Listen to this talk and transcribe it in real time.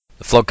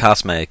The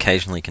Flogcast may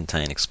occasionally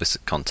contain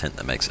explicit content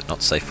that makes it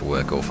not safe for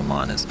work or for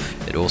minors.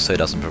 It also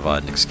doesn't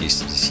provide an excuse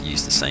to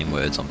use the same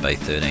words on Bay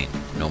 13.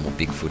 Normal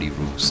Big Footy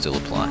rules still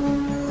apply.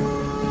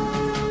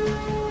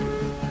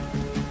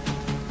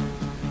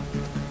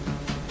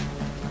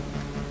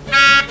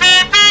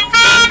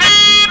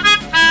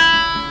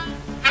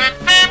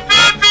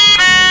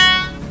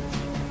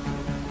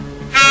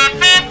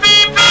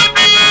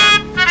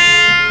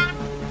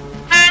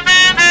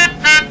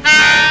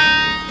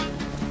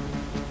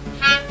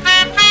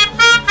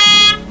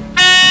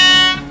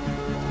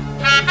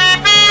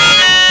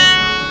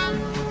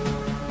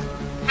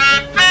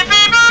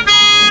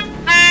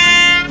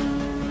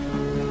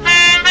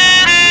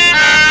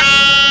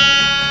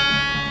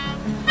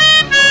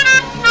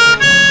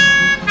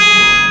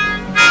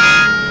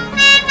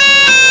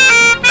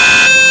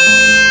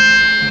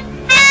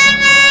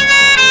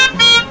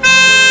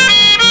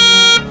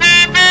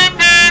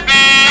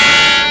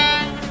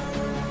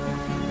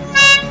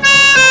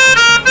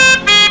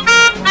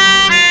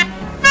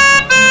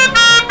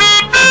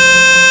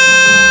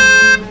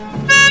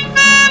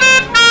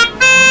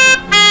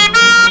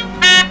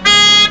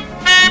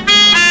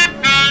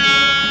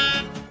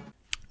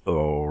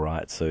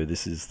 So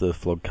this is the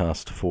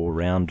Flogcast for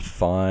round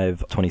 5,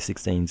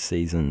 2016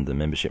 season. The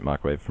membership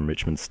microwave from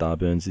Richmond,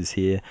 Starburns, is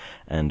here,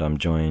 and I'm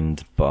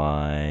joined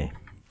by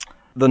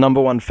the number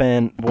one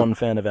fan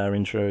of our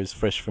intros,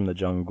 fresh from the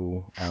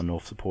jungle, our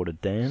North supporter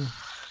Dan.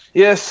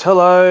 Yes,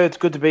 hello, it's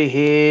good to be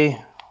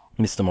here.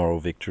 Mr. Moral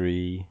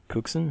Victory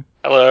Cookson.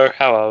 Hello,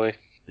 how are we?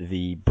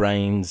 The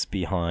brains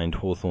behind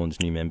Hawthorn's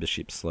new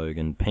membership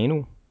slogan,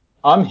 Penal.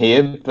 I'm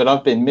here, but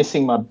I've been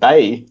missing my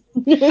bay.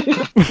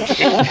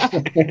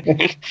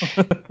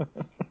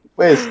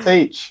 Where's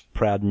Teach?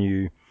 Proud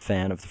new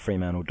fan of the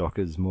Fremantle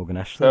Dockers, Morgan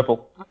Ashley.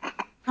 Purple.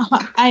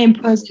 I am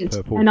present,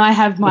 Purple. and I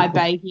have my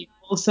bay here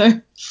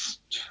also.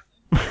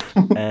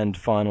 And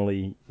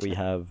finally, we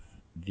have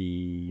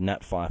the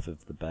Nat Fife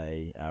of the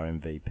Bay, our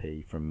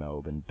MVP from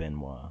Melbourne,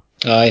 Benoit.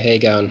 Hi, how you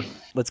going?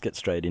 Let's get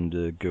straight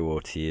into Goo or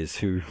Tears.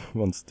 Who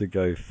wants to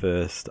go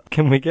first?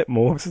 Can we get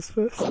Morgs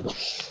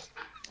first?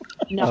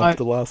 No.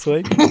 After last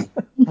week?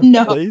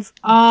 No. Please?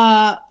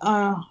 I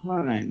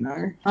don't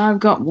know. I've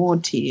got more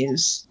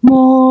tears.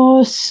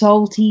 More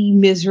salty,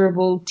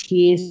 miserable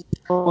tears.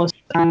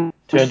 Turned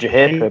your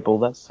hair purple,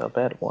 that's how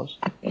bad it was.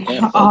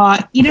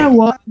 You know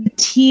what? The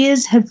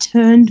tears have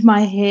turned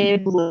my hair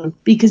blue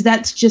because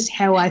that's just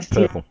how I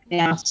feel Purple.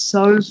 now.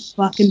 So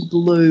fucking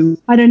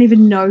blue. I don't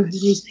even know who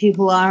these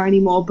people are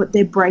anymore, but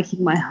they're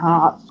breaking my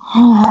heart.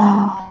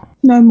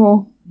 No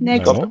more.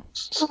 Next. No more?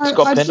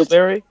 Scott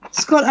Pendlebury?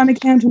 Scott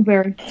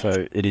Unaccountable.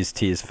 So it is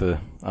Tears for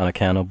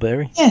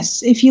Unaccountable.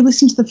 Yes, if you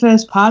listen to the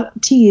first part,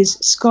 Tears,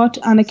 Scott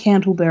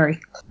Unaccountable. Do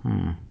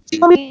you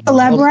want me to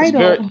elaborate?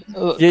 I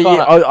do.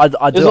 I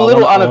want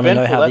to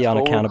know how the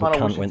unaccountable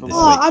cunt went this week.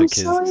 I'm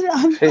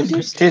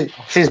because sorry.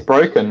 She's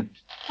broken.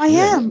 I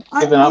am.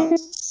 Given up.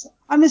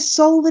 I'm a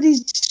soul that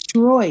is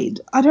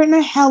destroyed. I don't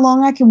know how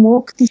long I can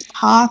walk this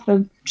path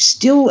of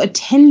still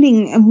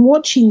attending and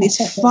watching this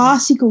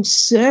farcical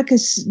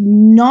circus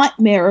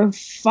nightmare of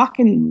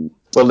fucking...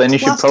 Well, then you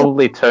should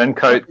probably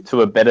turncoat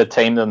to a better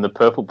team than the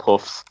Purple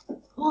Puffs.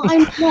 Well,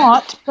 I'm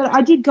not, but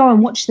I did go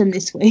and watch them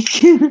this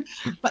week,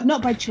 but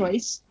not by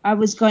choice. I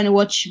was going to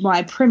watch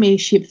my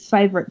premiership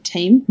favourite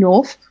team,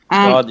 North.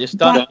 God, you're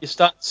starting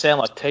to sound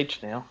like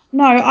Teach now.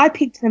 No, I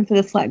picked them for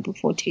the flag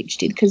before Teach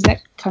did, because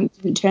that cunt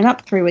didn't turn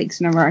up 3 weeks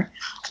in a row.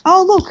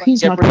 Oh, look,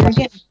 he's not there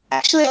again.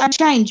 Actually, I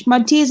changed. My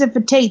tears are for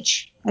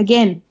Teach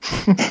again.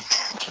 Fuck.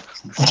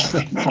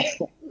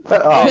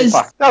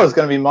 That was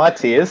going to be my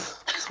tears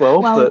as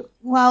well. Cut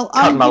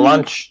my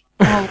lunch.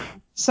 Oh,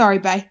 sorry,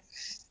 Bay.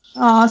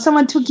 Oh,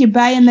 someone took your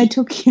bay and they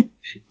took your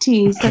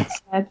tears.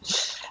 That's sad.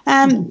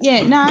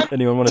 Yeah, no.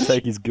 Anyone want to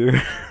take his goo?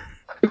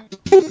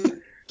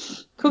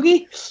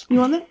 Cookie, you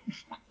want it?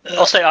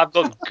 I'll say I've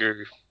got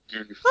goo.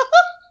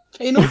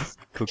 Peanuts.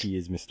 Cookie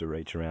is Mr.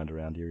 Reach around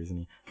here, isn't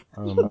he?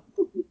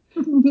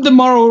 The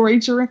moral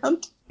reach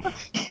around.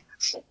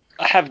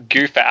 I have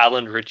goo for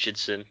Alan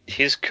Richardson.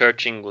 His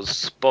coaching was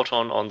spot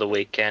on the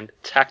weekend.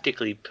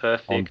 Tactically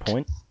perfect. On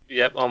point?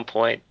 Yep, on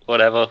point.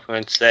 Whatever I'm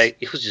going to say.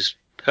 It was just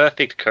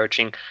perfect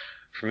coaching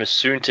from a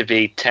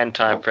soon-to-be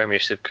 10-time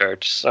premiership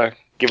coach. So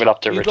give it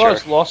up to Richard. You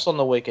guys lost on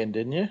the weekend,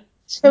 didn't you?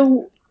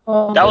 So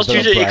that was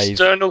due to brave.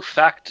 External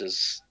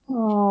factors.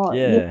 Oh,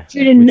 yeah.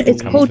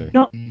 It's called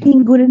not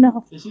being good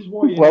enough. This is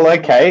why Well,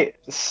 okay.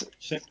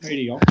 accept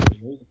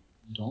mediocrity all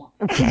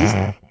the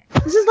time.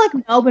 This is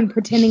like Melbourne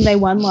pretending they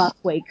won last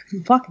week.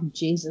 Fucking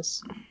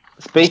Jesus.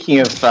 Speaking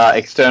of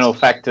external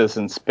factors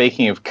and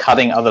speaking of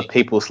cutting other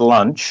people's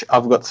lunch,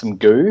 I've got some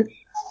goo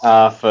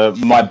for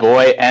my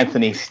boy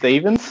Anthony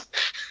Stevens.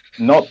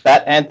 Not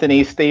that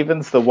Anthony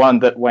Stevens, the one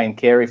that Wayne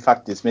Carey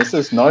fucked his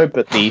missus, no,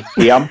 but the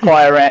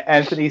umpire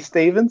Anthony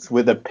Stevens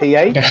with a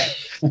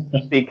PH,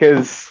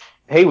 because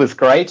He was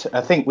great.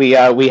 I think we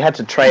had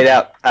to trade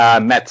out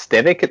Matt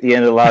Stevick at the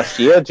end of last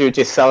year due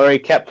to salary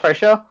cap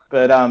pressure.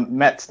 But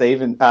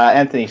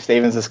Anthony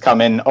Stevens has come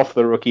in off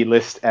the rookie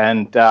list,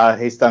 and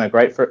he's done a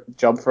great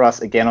job for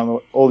us again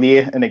all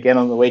year and again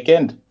on the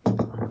weekend.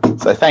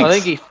 So thanks. I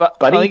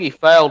think he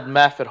failed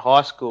math at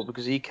high school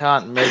because he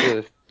can't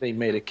measure the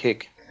 50-meter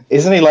kick.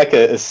 Isn't he like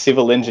a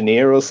civil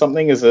engineer or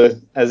something as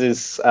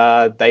his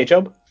day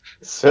job?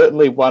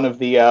 Certainly one of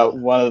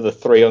the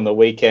three on the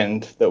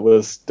weekend that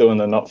was doing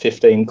the not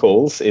 15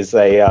 calls is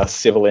a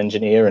civil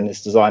engineer and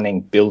is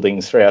designing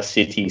buildings for our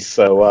city.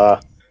 So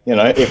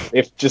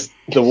if just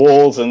the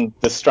walls and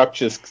the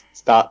structures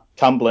start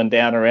tumbling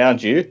down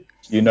around you,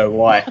 you know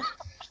why.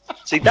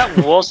 See,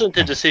 that wasn't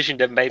the decision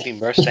that made me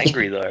most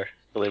angry, though.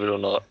 Believe it or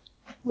not.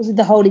 Was it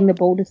the holding the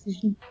ball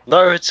decision?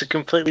 No, it's a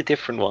completely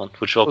different one,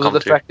 which I'll Was come it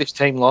the to. fact this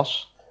team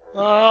lost?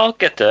 I'll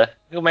get there.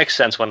 It'll make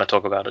sense when I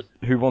talk about it.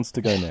 Who wants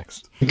to go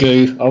next?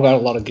 Goo. I've got a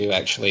lot of goo,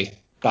 actually.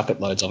 Bucket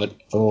loads of it.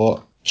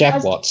 For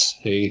Jack Watts,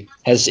 who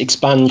has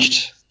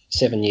expunged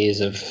 7 years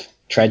of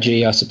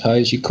tragedy, I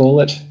suppose you call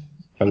it,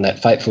 from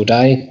that fateful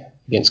day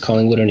against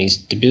Collingwood in his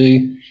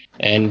debut,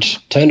 and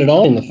turned it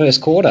on in the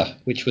first quarter,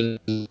 which was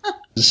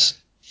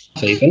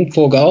even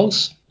 4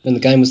 goals, and the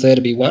game was there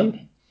to be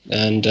won.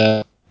 And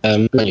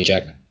really,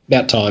 Jack,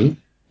 about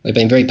time. We've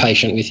been very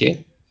patient with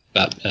you,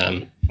 but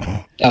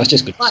that was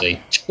just good to see.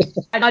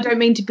 And I don't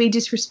mean to be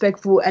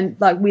disrespectful, and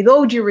with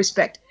all due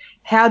respect,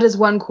 how does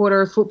 1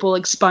 quarter of football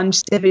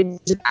expunge 7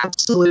 years of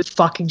absolute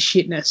fucking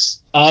shitness?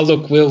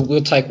 Look,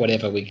 we'll take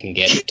whatever we can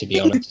get, to be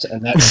honest,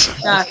 and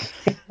that's. No.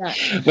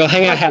 We'll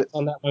hang our hats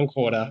on that 1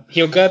 quarter.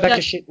 He'll go back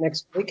to shit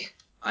next week.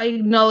 I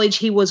acknowledge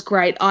he was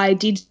great. I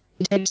did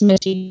text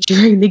message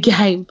during the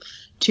game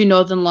to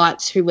Northern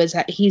Lights, who was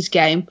at his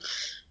game,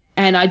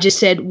 and I just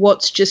said,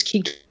 "Watts just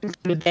kicked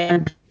the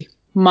damn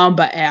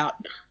Mamba out."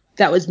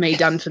 That was me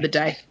done for the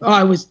day.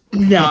 There was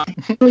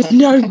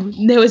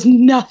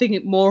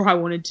nothing more I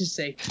wanted to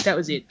see. That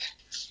was it.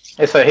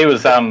 Yeah, so he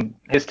was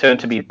his turn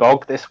to be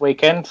bogged this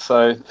weekend.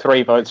 So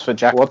 3 votes for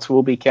Jack Watts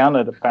will be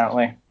counted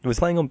apparently. He was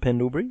playing on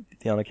Pendlebury,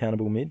 the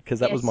unaccountable mid,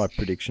 because that was Yes. my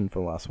prediction for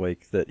last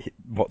week, that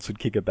Watts would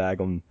kick a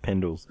bag on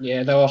Pendles.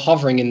 Yeah, they were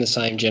hovering in the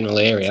same general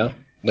area.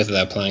 Whether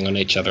they were playing on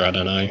each other, I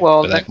don't know.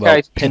 Well, But in that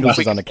case, Pendles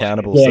is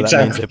unaccountable, Yeah, so exactly.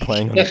 that means they're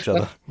playing on each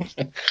other.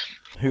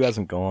 Who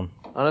hasn't gone?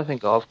 I don't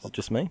think I've. Is it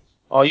just me?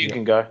 Oh, you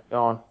can go.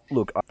 Go on.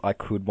 Look, I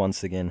could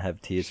once again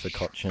have tears for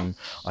Cochin.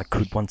 I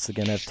could once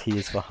again have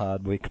tears for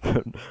Hardwick,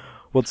 but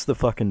what's the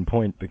fucking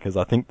point? Because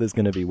I think there's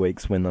going to be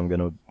weeks when I'm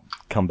going to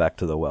come back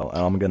to the well,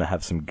 and I'm going to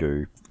have some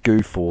goo.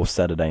 Goo for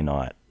Saturday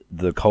night.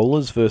 The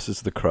Kohlers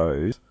versus the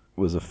Crows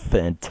was a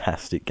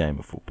fantastic game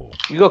of football.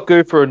 You got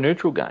goo for a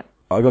neutral game.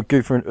 I got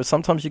goo for...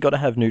 Sometimes you got to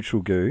have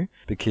neutral goo,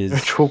 because...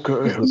 Neutral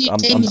goo.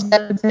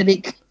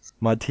 Look,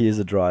 my tears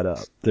are dried up.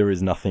 There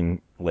is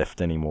nothing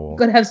left anymore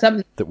Got to have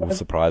something. that will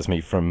surprise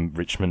me from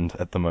Richmond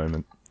at the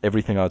moment.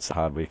 Everything I'd say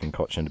Hardwick and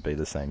Cochin to be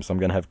the same, so I'm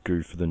going to have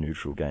goo for the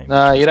neutral game.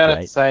 No, you don't have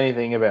great. to say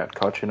anything about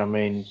Cochin. I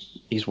mean,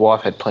 his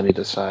wife had plenty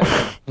to say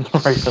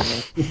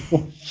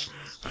recently.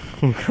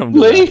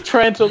 Leave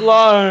Trent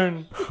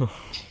alone.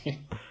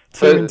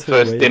 First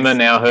dimmer,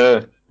 now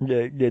her.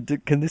 Yeah.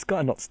 Can this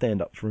guy not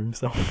stand up for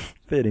himself?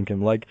 Fair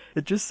dinkum. Like,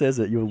 it just says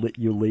that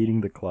you're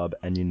leading the club,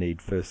 and you need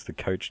first the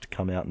coach to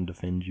come out and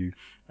defend you,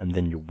 and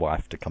then your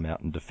wife to come out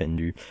and defend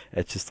you.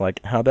 It's just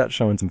like, how about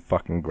showing some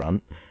fucking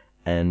grunt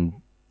and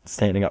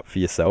standing up for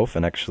yourself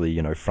and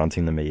actually,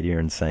 fronting the media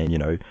and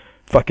saying,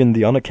 fucking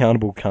the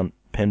unaccountable cunt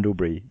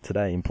Pendlebury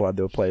today implied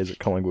there were players at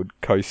Collingwood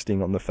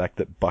coasting on the fact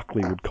that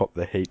Buckley would cop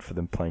the heat for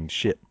them playing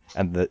shit,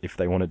 and that if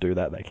they want to do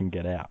that, they can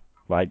get out.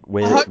 Like,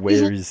 where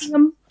is... Is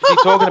he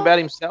talking about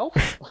himself?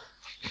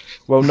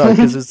 Well, no,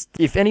 because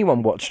if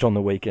anyone watched on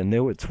the weekend,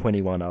 there were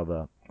 21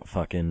 other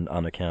fucking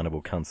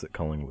unaccountable cunts at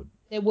Collingwood.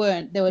 There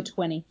weren't. There were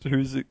 20.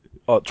 Who's it?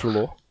 Oh,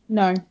 Trelaw?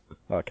 No.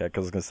 Okay,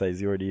 because I was going to say, is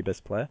he already your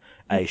best player?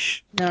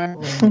 Aish. No.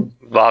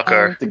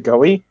 Varco. The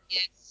goey?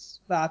 Yes,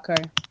 Varco.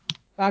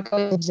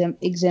 Varco is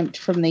exempt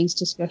from these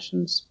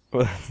discussions.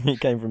 Well, he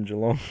came from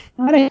Geelong.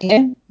 I don't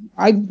care.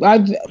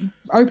 I've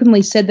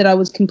openly said that I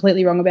was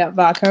completely wrong about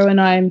Varco, and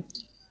I'm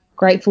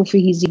grateful for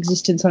his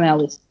existence on our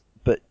list.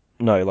 But,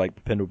 no,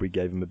 like, Pendlebury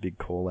gave him a big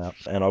call-out,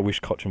 and I wish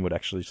Cochin would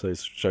actually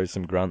show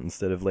some grunt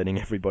instead of letting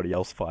everybody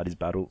else fight his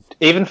battles.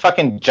 Even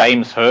fucking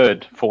James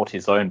Hird fought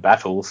his own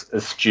battles,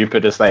 as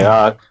stupid as they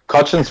are.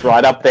 Cochin's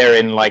right up there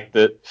in, like,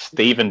 the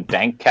Stephen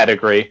Dank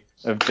category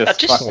of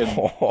just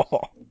fucking...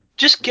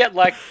 Just get,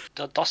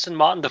 Dustin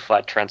Martin to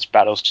fight Trent's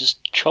battles.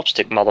 Just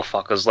chopstick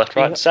motherfuckers left,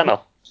 right, and centre.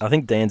 I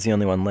think Dan's the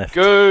only one left.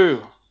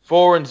 Goo.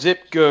 4 and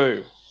zip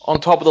goo. On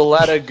top of the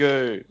ladder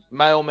goo.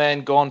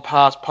 Mailman gone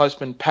past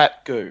postman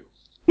Pat goo.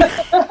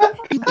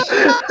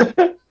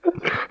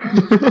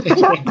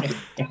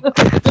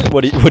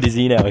 What is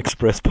he now,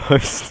 Express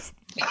Post?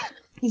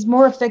 He's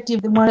more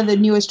effective than one of the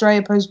new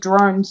Australia Post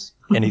drones.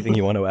 Anything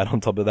you want to add on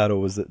top of that, or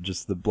was it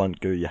just the blunt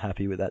goo? You're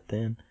happy with that,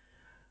 Dan?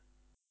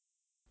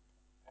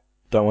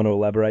 Don't want to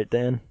elaborate,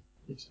 Dan?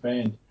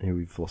 Expand.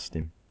 We've lost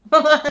him.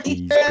 He's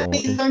He's drowned gone.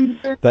 in his own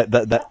goo.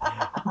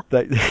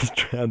 That he's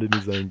drowned in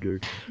his own goo.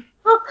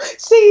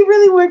 See, he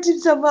really worked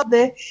himself up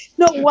there.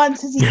 Not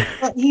once has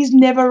he's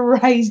never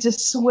raised a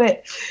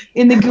sweat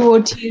in the goo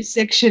or tears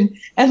section.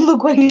 And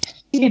look what he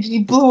did.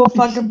 He blew a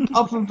fucking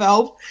puffer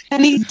valve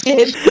and he's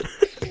dead.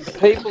 The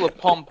people of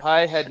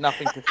Pompeii had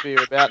nothing to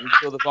fear about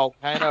until the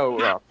volcano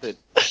erupted.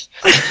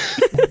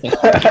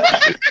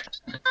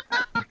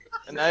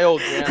 And they all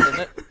drowned in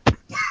it.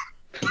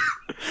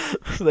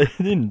 They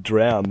didn't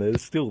drown. They're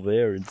still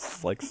there.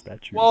 It's like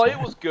statues. Well, it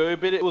was goo,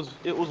 but it was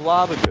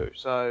lava goo.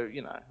 So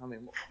I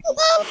mean,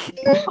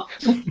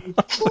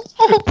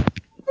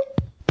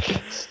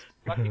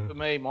 lucky for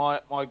me,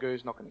 my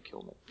goo's not going to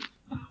kill me.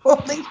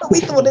 Well, we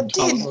thought it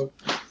did.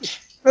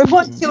 But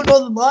what killed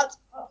all the lights?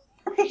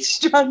 He's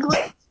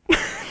struggling.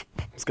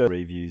 Let's go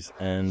reviews,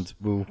 and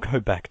we'll go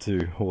back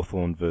to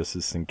Hawthorn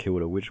versus St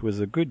Kilda, which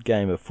was a good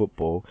game of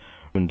football,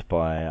 owned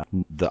by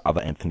the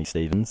other Anthony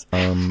Stevens,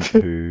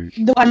 who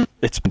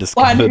it's been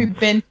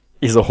discovered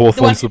is a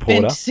Hawthorn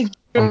supporter.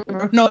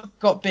 Not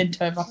got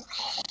bent over.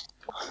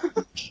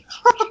 The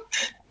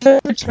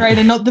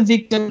perpetrator, not the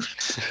victim.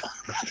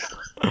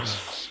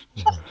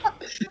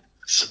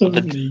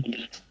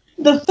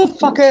 The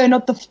fucker,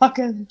 not the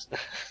fucker.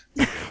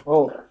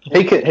 Well,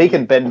 he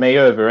can bend me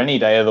over any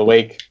day of the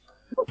week.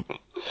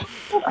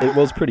 It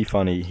was pretty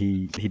funny.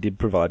 He did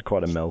provide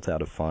quite a melt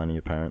out of Finey,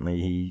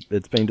 apparently.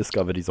 It's been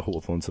discovered he's a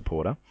Hawthorn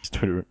supporter. His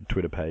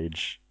Twitter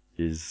page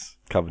is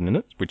covered in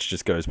it, which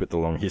just goes with the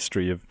long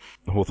history of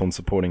Hawthorn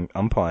supporting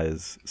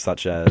umpires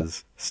such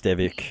as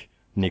Stevic,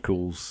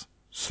 Nichols,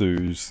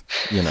 Sues,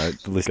 the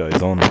list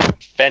goes on.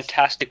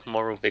 Fantastic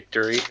moral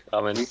victory.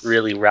 I mean,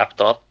 really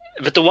wrapped up.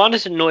 But the one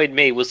that annoyed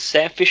me was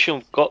Sam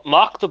Fisher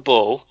marked the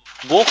ball,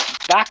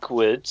 walked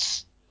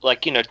backwards,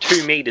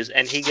 2 meters,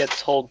 and he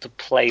gets told to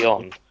play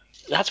on.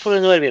 That's what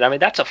annoyed me. I mean,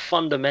 that's a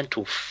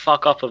fundamental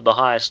fuck up of the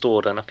highest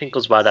order, and I think it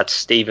was by that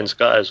Stevens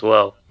guy as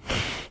well.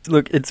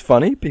 Look, it's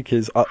funny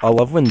because I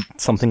love when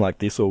something like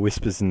this, or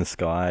Whispers in the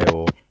Sky,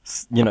 or,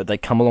 they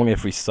come along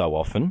every so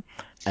often,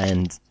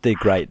 and they're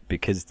great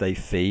because they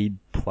feed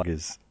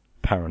pluggers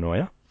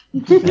paranoia,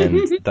 and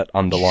that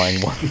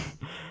underlying one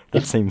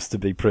that seems to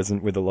be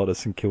present with a lot of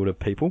St Kilda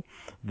people,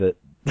 that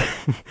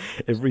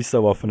every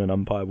so often an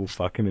umpire will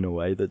fuck him in a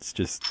way that's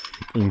just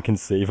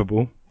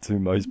inconceivable to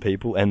most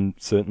people, and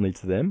certainly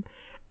to them,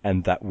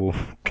 and that will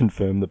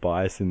confirm the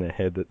bias in their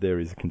head that there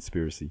is a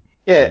conspiracy.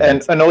 Yeah,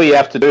 and all you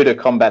have to do to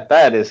combat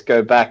that is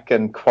go back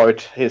and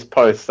quote his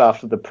posts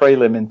after the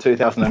prelim in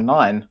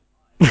 2009.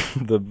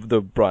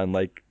 the Brian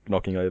Lake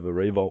knocking over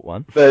Revolt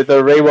one.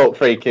 The Revolt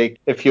free kick.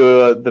 If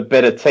you're the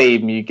better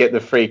team, you get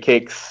the free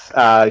kicks.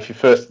 If you're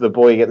first to the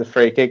ball, you get the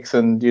free kicks,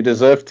 and you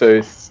deserve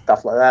to.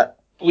 Stuff like that.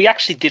 We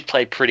actually did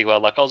play pretty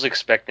well. I was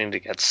expecting to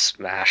get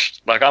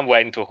smashed. I'm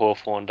waiting till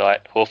Hawthorn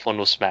died. Hawthorn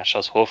will smash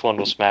us. Hawthorn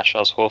will smash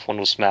us. Hawthorn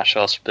will smash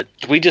us. But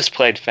we just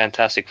played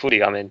fantastic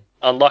footy. I mean,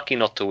 unlucky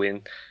not to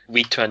win.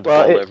 We turned the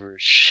ball over a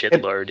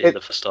shitload in the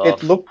first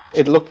half.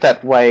 It looked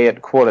that way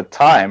at quarter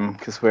time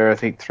because we're, I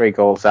think, 3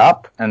 goals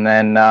up. And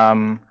then,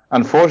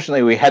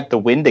 unfortunately, we had the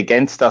wind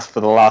against us for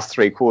the last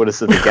 3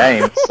 quarters of the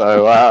game.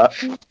 So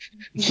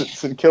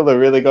St Kilda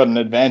really got an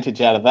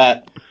advantage out of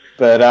that.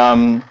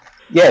 But...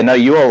 yeah, no,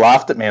 you all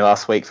laughed at me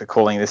last week for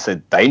calling this a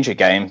danger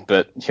game,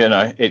 but,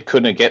 it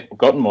couldn't have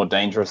gotten more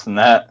dangerous than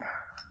that.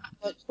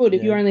 That's good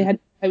if you only had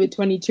to play with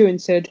 22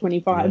 instead of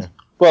 25. Yeah.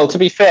 Well, to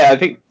be fair, I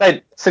think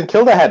St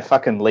Kilda had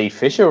fucking Lee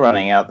Fisher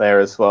running out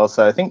there as well,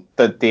 so I think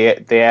that the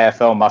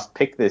AFL must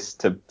pick this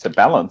to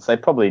balance. They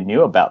probably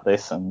knew about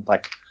this and,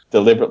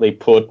 deliberately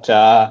put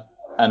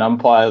an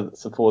umpire that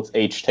supports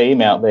each team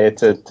out there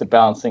to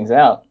balance things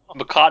out.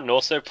 McCartan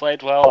also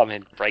played well. I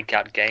mean,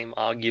 breakout game,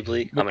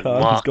 arguably.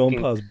 McCartan's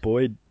gone past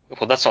Boyd.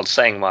 Well, that's not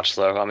saying much,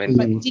 though. I mean,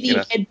 but did he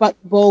headbutt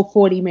the ball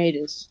 40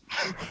 metres?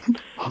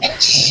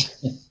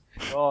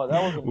 Oh,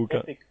 that was an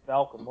epic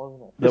falcon,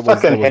 wasn't it? They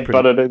fucking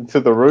headbutted it into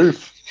the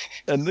roof.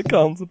 And the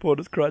Carlton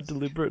supporters cried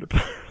deliberate,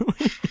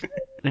 apparently.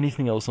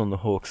 Anything else on the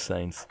Hawks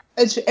Saints?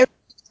 It's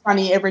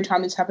funny every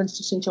time this happens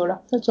to St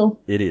Kilda. That's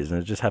all. It is,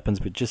 and it just happens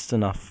with just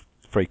enough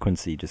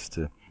frequency just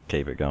to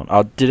keep it going.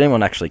 Did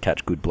anyone actually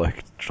catch Good Bloke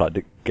tried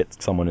to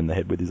get someone in the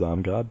head with his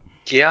arm guard?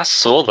 Yeah, I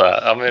saw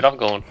that. I mean, I'm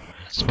going,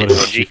 it's a bit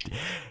dodgy.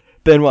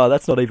 Benoit,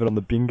 that's not even on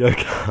the bingo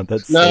card.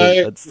 That's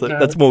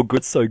more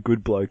good. So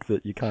Good Bloke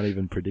that you can't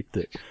even predict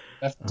it.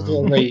 That's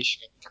the reissue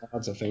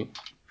cards, I think.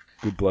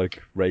 Good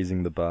Bloke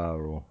raising the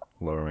bar or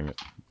lowering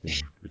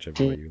it,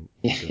 whichever way you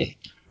do it.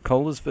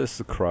 Colas versus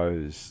the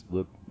Crows.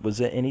 Look, was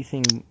there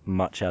anything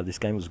much out of this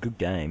game? It was a good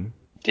game.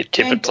 Did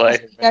Tippett play?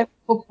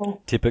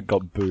 Tippett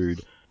got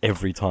booed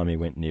every time he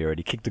went near it.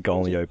 He kicked a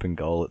goal in the open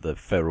goal at the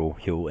Ferrell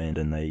Hill end,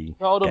 and they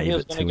told him gave he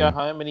was it to going him. to go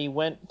home, and he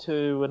went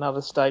to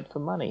another state for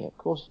money. Of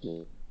course,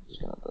 he's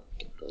going to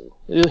get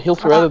booed. He'll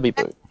forever be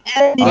booed.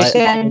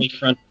 He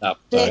fronted up,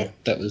 though.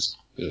 It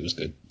was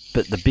good.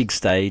 But the big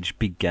stage,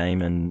 big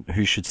game, and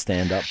who should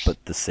stand up but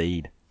the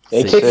seed?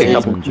 He kicked a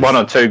couple, 1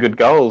 or 2 good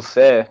goals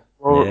there.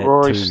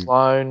 Rory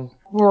Sloane.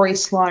 Rory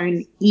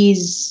Sloane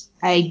is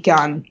a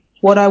gun.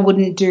 what I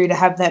wouldn't do to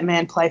have that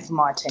man play for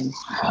my team.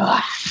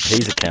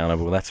 He's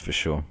accountable, that's for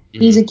sure.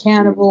 He's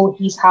accountable,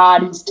 he's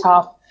hard, he's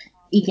tough,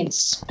 he can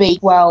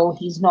speak well,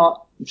 he's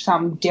not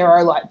some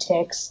Darrow like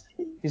Tex.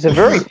 He's a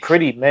very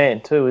pretty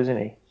man too, isn't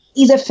he?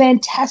 He's a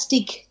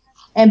fantastic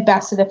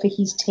ambassador for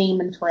his team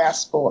and for our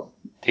sport.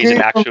 He's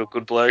an actual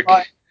good bloke.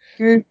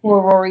 Good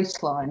for Rory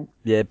Sloane.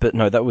 Yeah, but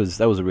no, that was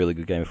a really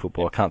good game of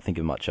football. I can't think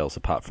of much else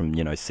apart from,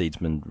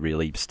 Seedsman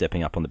really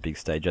stepping up on the big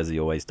stage as he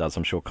always does.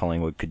 I'm sure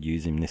Collingwood could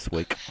use him this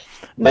week.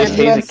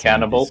 He's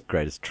accountable. His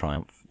greatest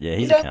triumph. Yeah,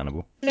 he's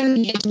accountable. He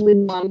only gets to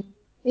win one.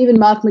 Even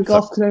Mark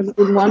McGough could only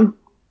win one.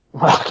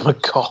 Mark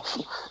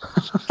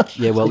McGough.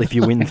 Yeah, well, if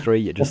you win 3,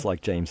 you're just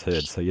like James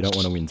Hird, so you don't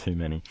want to win too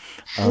many.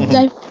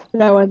 Dave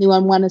Freo only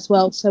won one as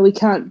well, so we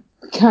can't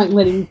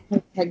let him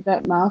take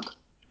that mark.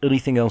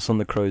 Anything else on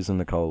the Crows and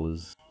the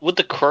Kohlers? Would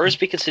the Crows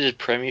be considered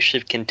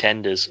premiership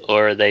contenders,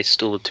 or are they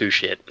still a two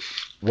shit?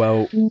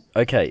 Well,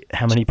 okay,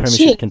 how many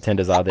premiership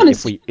contenders are there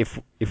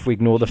if we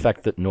ignore the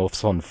fact that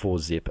North's on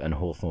 4-zip and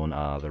Hawthorn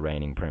are the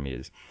reigning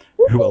premiers?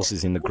 Who else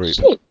is in the group?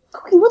 Shit.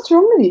 Cookie, what's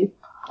wrong with you?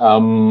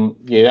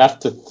 You have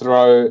to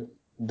throw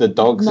the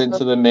Dogs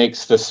into the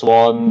mix, the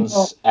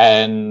Swans,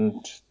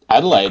 and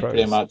Adelaide,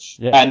 pretty much,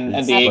 yeah, and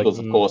the Eagles,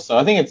 of course. So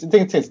I think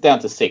it's down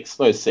to 6.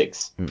 Those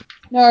 6.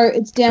 No,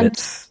 it's down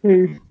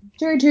to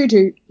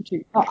 2.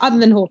 Oh, other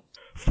than Hawthorn.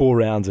 4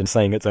 rounds and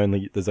saying there's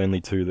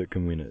only 2 that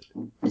can win it.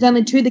 There's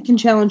only 2 that can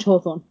challenge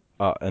Hawthorn.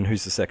 Oh, and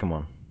who's the second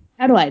one?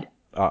 Adelaide.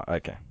 Oh,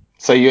 okay.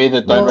 So you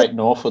either don't rate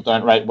North or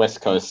don't rate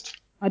West Coast.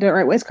 I don't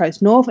rate West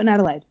Coast. North and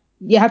Adelaide.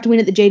 You have to win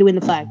at the G to win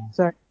the flag.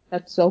 So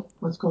that's all.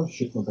 West Coast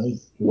shit for me.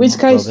 West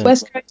Coast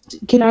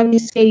can only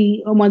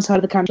ski on one side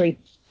of the country.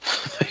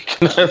 They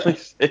can only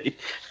see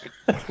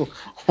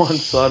one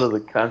side of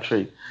the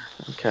country.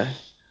 Okay.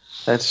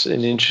 That's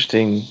an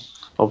interesting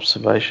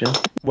observation.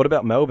 What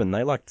about Melbourne?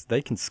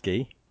 They can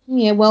ski.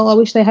 Yeah, well, I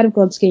wish they had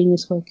gone skiing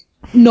this week.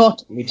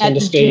 Not We tend at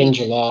to the ski G. in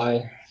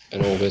July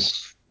and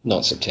August,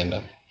 not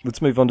September.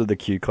 Let's move on to the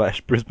Q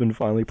Clash. Brisbane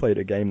finally played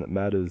a game that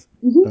matters.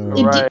 It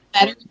didn't matter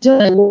until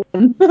they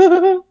won.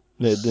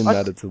 Yeah, it didn't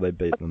matter till they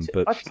beat them.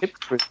 But I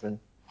tipped Brisbane.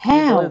 How?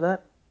 Can you believe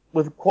that?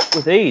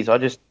 With ease. I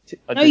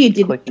No, you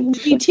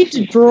didn't. You tipped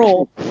a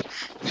draw.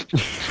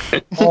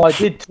 Oh, I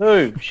did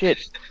too.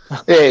 Shit.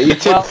 Yeah, you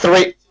tipped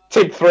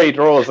 3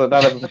 draws and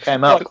none of them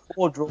came up. Like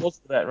 4 draws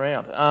for that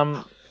round.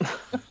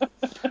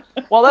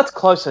 Well, that's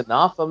close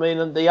enough. I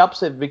mean, the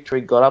upset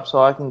victory got up,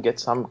 so I can get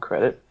some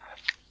credit.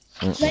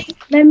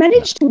 They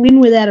managed to win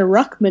without a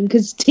ruckman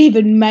because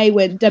Stephen May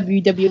went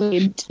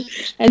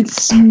WWE and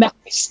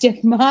smacked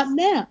Steph Martin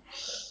out.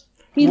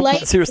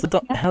 Seriously,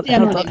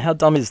 how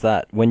dumb is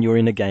that when you're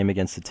in a game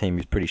against a team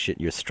who's pretty shit,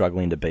 you're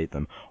struggling to beat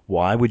them?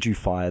 Why would you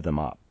fire them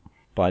up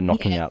by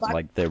knocking out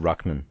their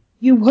ruckman?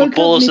 You woke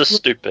Footballers up are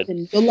stupid.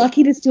 You're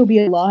lucky to still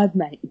be alive,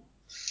 mate.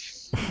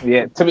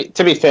 Yeah,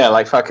 to be fair,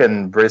 like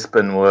fucking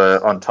Brisbane were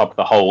on top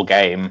the whole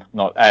game,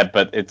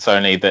 but it's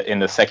only that in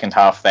the second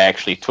half they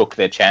actually took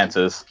their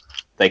chances.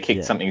 They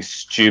kicked something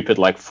stupid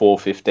like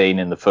 4:15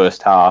 in the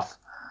first half,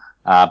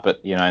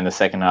 but in the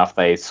second half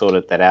they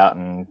sorted that out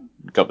and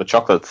got the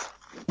chocolates.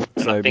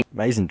 So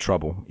May's in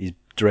trouble. He's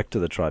direct to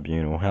the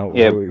tribunal. What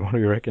do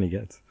you reckon he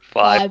gets?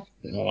 5.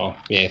 Oh,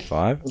 yeah.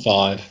 5?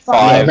 5.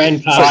 5. He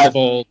ran past the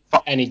ball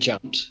and he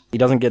jumped. He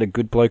doesn't get a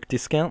good bloke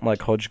discount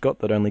like Hodge got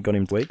that only got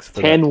him weeks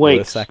for 10 that weeks.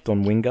 worst act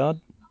on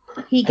Wingard.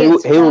 He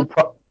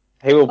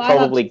will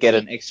probably get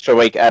an extra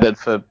week added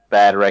for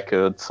bad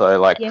record,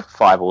 so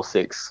 5 or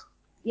 6.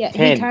 Yeah,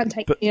 10. he can't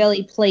take the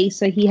early plea,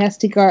 so he has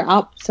to go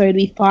up. So it'll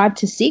be 5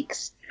 to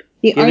 6.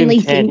 The Give only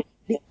him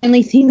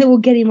 10. thing that will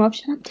get him off,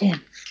 shut up, 10,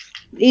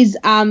 is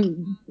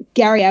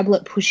Gary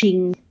Ablett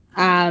pushing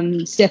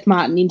Steph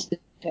Martin into the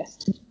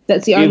test.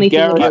 That's the only thing.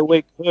 Gary a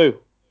week too.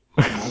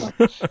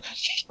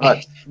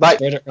 I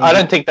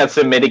don't think that's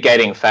a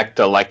mitigating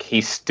factor. Like,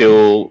 he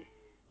still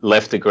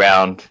left the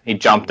ground. He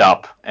jumped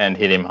up and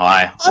hit him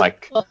high.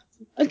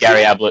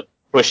 Gary Ablett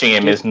pushing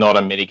him is not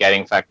a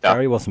mitigating factor.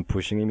 Gary wasn't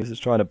pushing him. He was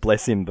just trying to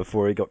bless him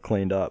before he got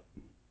cleaned up.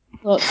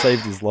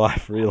 Saved his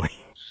life, really.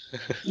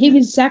 He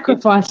was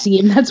sacrificing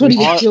him. That's what he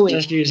was doing.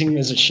 Just using him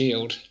as a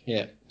shield.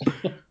 Yeah.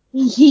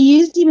 He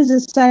used him as a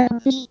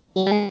sacrifice.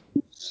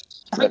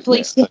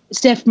 Hopefully,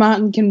 Steph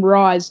Martin can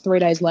rise 3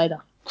 days later.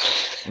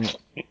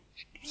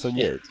 So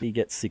yeah, he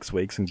gets 6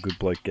 weeks, and Good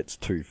Bloke gets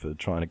 2 for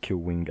trying to kill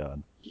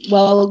Wingard.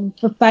 Well,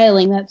 for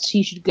failing,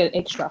 he should get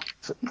extra.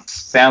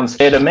 Sounds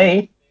fair to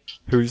me.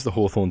 Who's the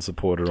Hawthorn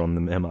supporter on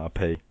the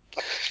MRP?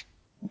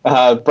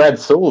 Brad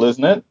Sewell,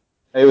 isn't it?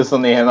 He was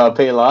on the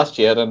MRP last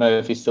year. I don't know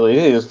if he still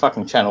is. He was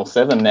fucking Channel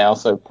 7 now,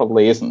 so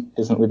probably isn't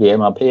with the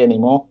MRP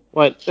anymore.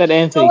 Wait, that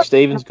Anthony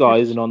Stevens guy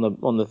isn't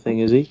on the thing,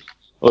 is he?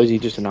 Or is he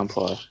just an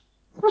umpire?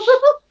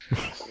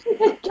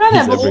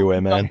 He's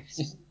everywhere, man.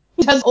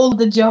 He does all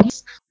the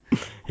jobs.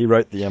 He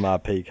wrote the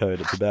MRP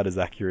code. It's about as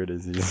accurate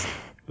as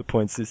the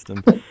point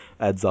system.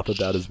 Adds up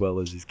about as well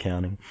as his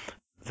counting.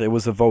 There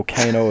was a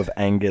volcano of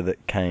anger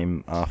that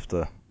came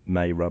after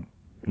May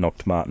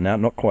knocked Martin out.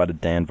 Not quite a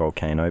Dan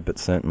volcano, but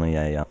certainly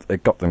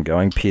it got them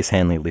going. Pierce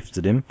Hanley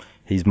lifted him.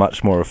 he's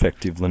much more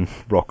effective than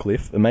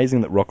Rockcliffe.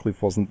 Amazing that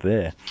Rockcliffe wasn't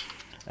there,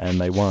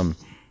 and they won.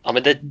 I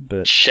mean, the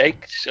But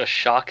Shake or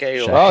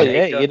Sharke or Oh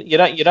Shake. yeah,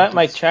 Shaker. you don't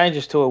make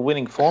changes to a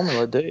winning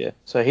formula, do you?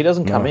 So he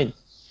doesn't come No. in.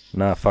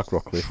 Nah, fuck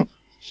Rockcliffe.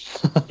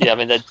 Yeah, I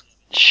mean, the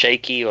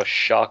Shaky or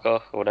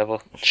Sharker or whatever.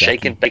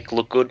 Shake and Bake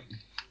look good.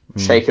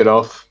 Shake it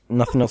off.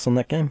 Nothing else on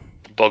that game.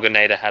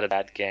 Boganator had a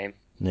bad game.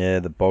 Yeah,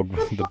 the bog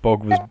was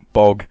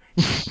bog.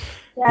 He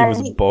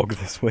was bog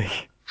this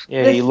week.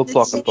 Yeah, he looked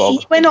like a bog.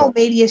 He went on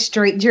Media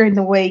Street during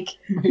the week.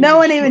 No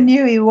one even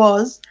knew he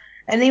was.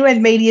 And he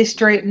went Media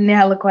Street, and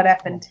now look what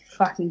happened.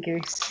 Fucking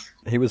goose.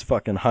 He was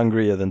fucking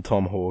hungrier than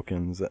Tom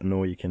Hawkins at an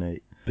all you can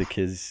eat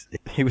because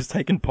he was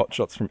taking pot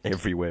shots from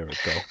everywhere at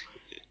goal.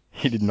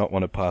 He did not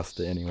want to pass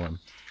to anyone.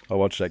 I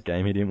watched that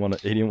game. He didn't want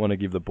to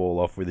give the ball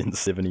off within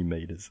 70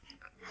 meters.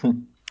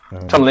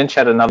 Tom Lynch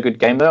had another good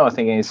game though. I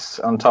think he's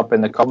on top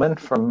in the comment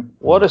from.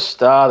 What a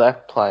star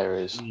that player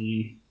is.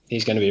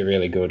 He's going to be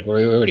really good. Well,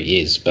 he already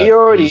is. But He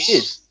already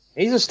is.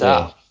 He's a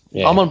star.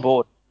 Yeah. I'm on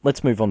board.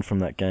 Let's move on from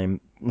that game.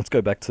 Let's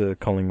go back to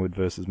Collingwood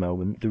versus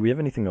Melbourne. Do we have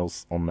anything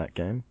else on that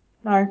game?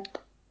 No.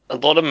 A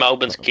lot of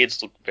Melbourne's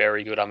kids look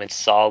very good. I mean,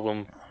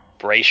 Salem,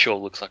 Brayshaw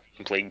looks like a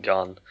complete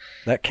gun.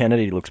 That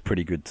Kennedy looks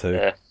pretty good too.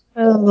 Yeah.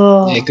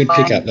 Oh, Yeah, good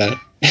pick up that.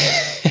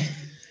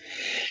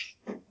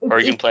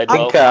 Origin played I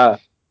well.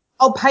 think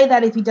I'll pay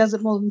that if he does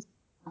it more than.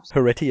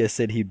 Heretia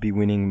said he'd be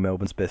winning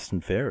Melbourne's best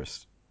and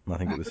fairest. I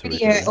think it was Heretia.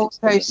 Yeah,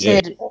 also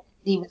said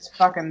he was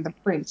fucking the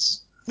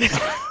prince.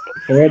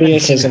 Heredia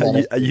says a lot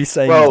of Are you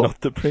saying Well- he's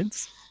not the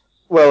prince?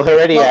 well,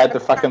 Heredia had the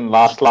fucking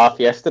last laugh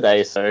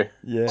yesterday, so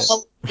Yeah.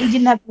 Well, he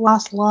didn't have the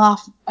last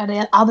laugh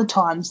at other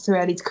times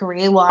throughout his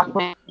career, like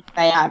when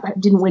they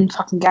didn't win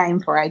fucking game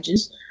for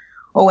ages,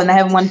 or when they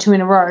haven't won 2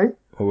 in a row,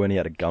 Or when he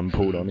had a gun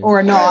pulled on him. or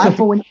a knife,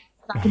 or when he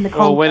was stuck in the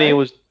Congo. Or when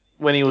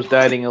he was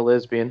dating a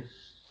lesbian.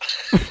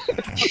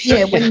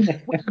 Yeah, when he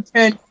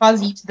turned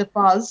fuzzy to the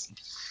fuzz.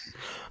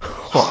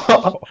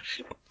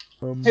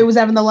 Who was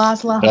having the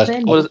last laugh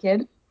then, What is-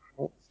 kid?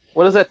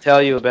 What does that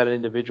tell you about an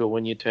individual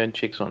when you turn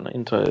chicks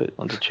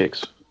onto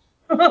chicks?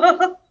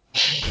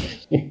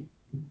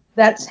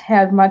 That's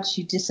how much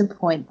you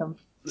disappoint them.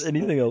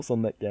 Anything else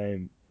on that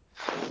game?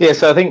 yeah.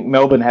 So I think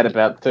Melbourne had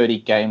about 30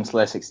 games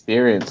less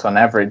experience on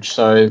average,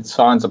 so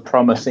signs are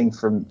promising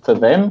for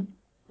them.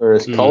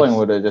 Whereas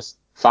Collingwood are just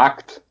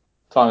fucked.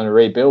 Time to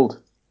rebuild.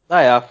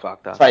 They are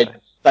fucked up.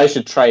 They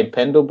should trade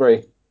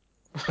Pendlebury.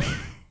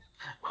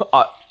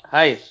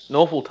 Hey,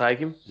 North will take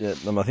him. Yeah,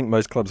 I think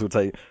most clubs would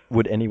take...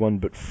 Would anyone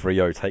but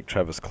Freo take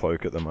Travis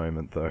Cloke at the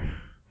moment, though?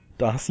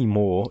 Darcy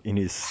Moore, in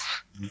his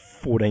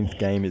 14th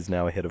game, is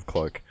now ahead of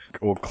Cloke.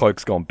 Or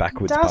Cloke's gone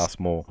backwards past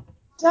Moore.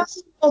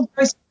 Darcy Moore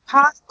goes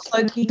past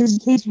Cloak because he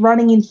keeps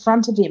running in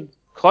front of him.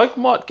 Cloak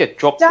might get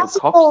dropped for Darcy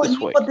cops Moore this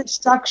knew week. what the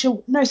structure...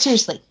 No,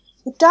 seriously.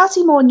 If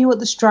Darcy Moore knew what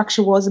the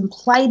structure was and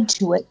played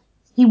to it,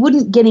 he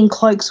wouldn't get in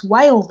Cloak's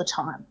way all the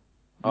time.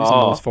 It's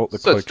Moore's fault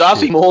that so it's Cloke's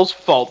Darcy shit. Moore's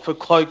fault for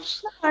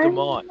Cloak's No,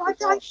 demise.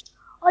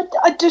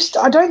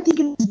 I don't think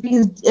it's as big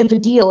of a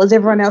deal as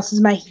everyone else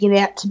is making it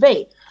out to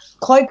be.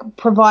 Cloak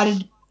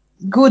provided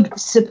good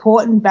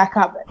support and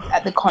backup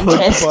at the Cloke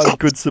contest. provided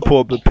good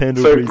support, but So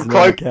Pendlebury's an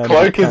unaccountable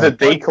Cloak is a cunt.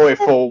 decoy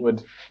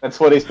forward. That's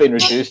what he's been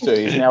reduced to.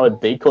 He's now a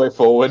decoy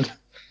forward.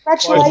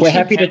 Congratulations. We're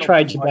happy to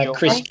trade you By back. your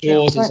Chris bank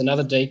Claus is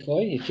another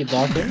decoy if you'd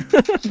like him.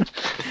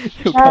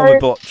 He'll come a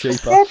lot cheaper.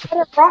 Said at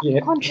a ruck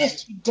Yeah.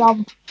 contest, you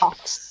dumb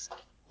fucks.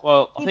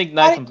 Well, I think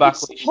Nathan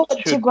Buckley support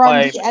to should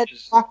Grundy play. at a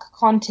ruck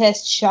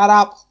contest. Shut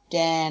up,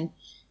 Dan.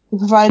 He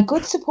provided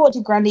good support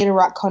to Grundy at a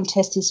ruck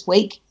contest this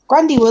week.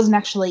 Grundy wasn't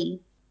actually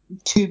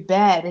too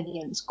bad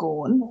against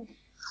Gawn.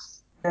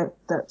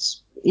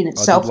 That's in I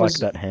itself did like was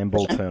that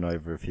handball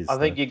turnover of his. I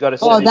think though. you got to.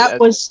 Oh, that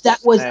was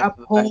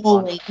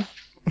appalling.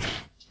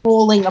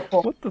 Appalling.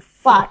 What the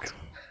fuck? But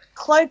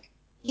Cloak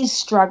is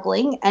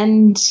struggling,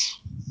 and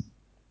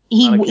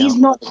he's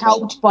not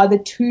helped by the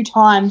 2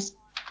 times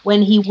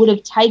when he would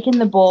have taken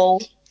the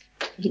ball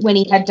when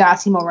he had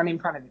Darcy Moore run in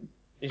front of him.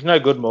 He's no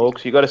good,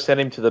 Morgs. You got to send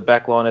him to the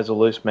back line as a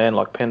loose man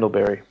like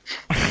Pendlebury.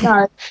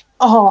 No.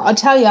 Oh, I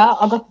tell ya,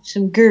 I got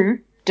some goo.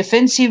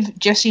 Defensive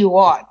Jesse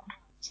White.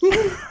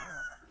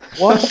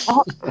 What?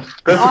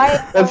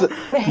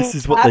 This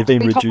is what they've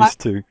been reduced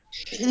to.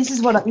 This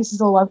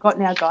is all I've got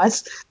now,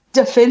 guys.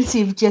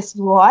 Defensive Jesse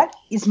White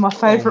is my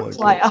favourite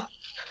player.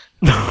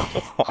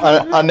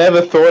 I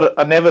never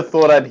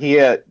thought I'd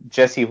hear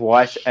Jesse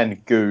White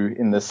and Goo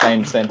in the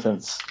same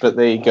sentence, but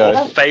there you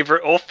go.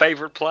 Or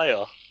favorite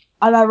player.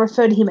 And I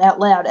refer to him out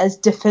loud as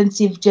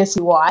defensive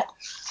Jesse White.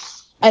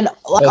 And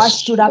I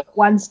stood up at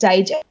one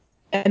stage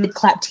and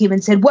clapped him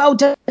and said, "Well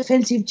done,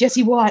 defensive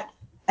Jesse White."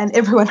 And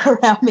everyone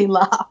around me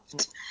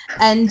laughed.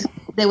 And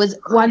there was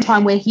one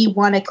time where he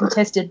won a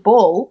contested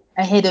ball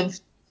ahead of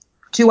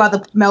 2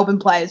 other Melbourne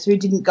players who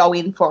didn't go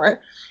in for it.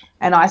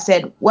 And I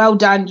said, "Well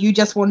done, you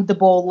just wanted the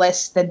ball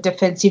less than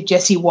defensive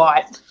Jesse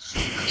White."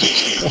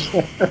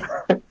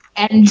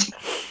 and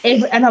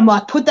I'm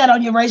like, "Put that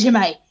on your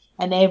resume."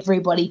 And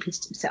everybody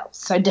pissed themselves.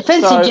 So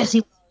defensive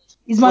Jesse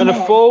is my when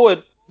man. a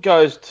forward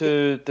goes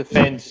to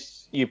defend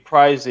you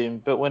praise him,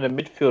 but when a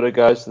midfielder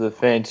goes to the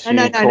fence,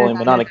 No, you call him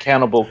an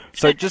unaccountable.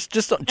 So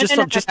just on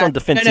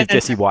defensive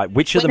Jesse White,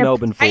 which of the When a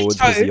Melbourne forwards was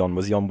potato- he on?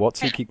 Was he on Watts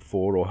who kicked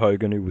 4, or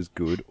Hogan who was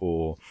good,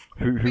 or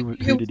who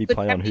did he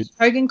play on? Who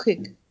Hogan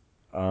kicked.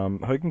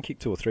 Hogan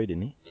kicked 2 or 3,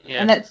 didn't he?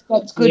 Yeah. And that's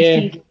good Yeah.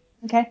 for you.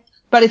 Okay.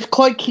 But if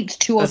Cloak kicks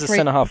 2 or As a 3,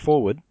 centre half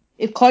forward.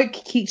 if Cloak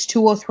kicks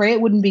 2 or 3,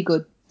 it wouldn't be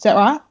good. Is that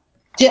right?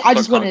 I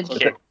just wanted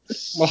to.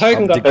 Well,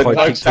 Hogan Did got Cloak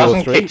Cloak kick 2 or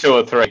doesn't 3? kick 2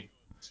 or 3.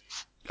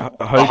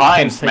 Hogan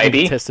Hines, was taking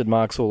maybe. contested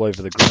marks all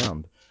over the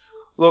ground.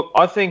 Look,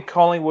 I think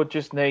Collingwood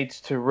just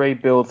needs to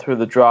rebuild through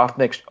the draft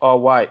next. Oh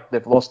wait,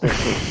 they've lost their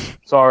picks.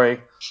 Sorry.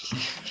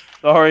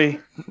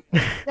 We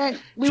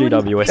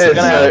wouldn't- GWS Yeah, are going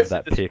to no, have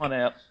that This pick. one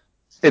out.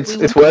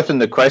 It's worth in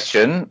the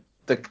question.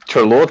 The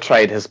Treloar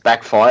trade has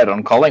backfired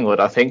on Collingwood,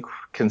 I think,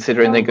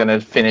 considering they're going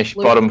to finish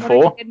bottom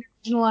 4. An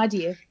original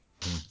idea.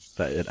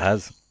 It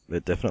has.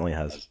 It definitely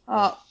has.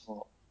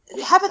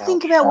 Have a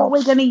think about what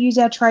we're going to use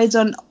our trades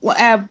on,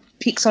 our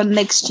picks on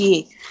next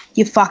year.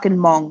 You fucking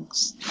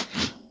mongs.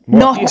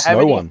 What? Do you have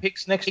No any one.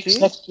 picks next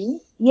year?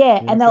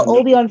 Yeah, and they'll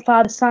all be on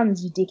father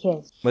sons, you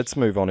dickhead. Let's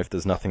move on if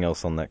there's nothing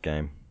else on that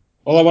game.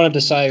 All I wanted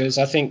to say was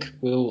I think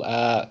we'll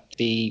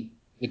the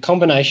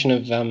combination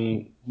of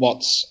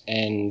Watts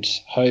and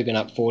Hogan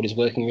up forward is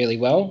working really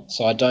well.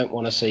 So I don't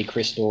want to see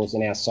Chris Dawes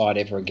in our side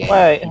ever again.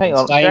 Wait, hang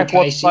on. Stay in Jack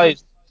Watts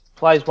Casey.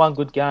 plays one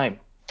good game.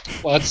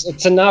 Well,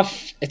 it's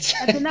enough. It's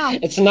That's enough.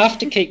 it's enough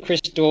to keep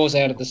Chris Dawes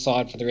out of the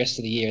side for the rest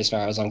of the year, as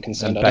far as I'm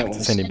concerned. And I back don't to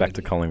want send him back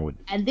to Collingwood.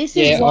 And this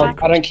Yeah, is why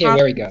I don't care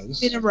where he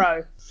goes. in a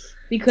row.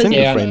 Because Send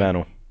him Yeah, to I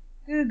know.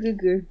 Fremantle.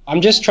 Good.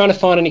 I'm just trying to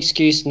find an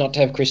excuse not to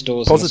have Chris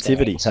Dawes. in the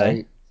Positivity, side,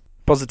 hey?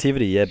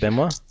 Positivity, yeah,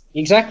 Benoit?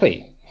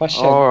 Exactly.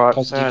 Hashtag All right,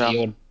 positivity.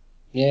 fair Or,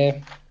 yeah.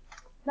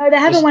 No, they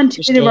haven't Just- won 2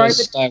 just in a row, Dawes,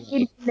 but stay they away.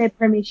 did win their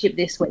premiership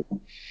this week.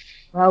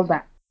 Well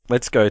done.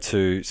 Let's go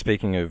to,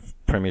 speaking of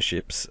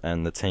premierships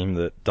and the team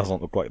that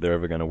doesn't look like they're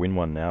ever going to win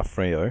one now,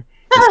 Freo.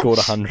 They scored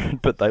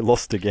 100, but they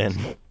lost again.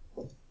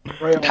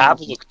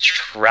 Pav looked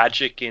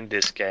tragic in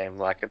this game.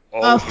 Like,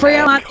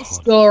 Freo aren't the God.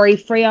 story.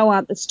 Freo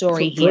aren't the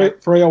story here.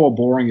 Freo are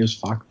boring as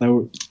fuck.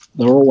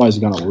 They're always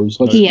going to lose.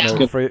 Let's Yeah.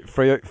 get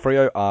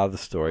Freo are the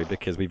story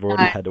because we've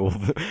already had all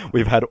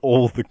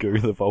the goo,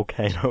 the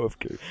volcano of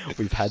goo.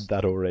 We've had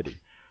that already.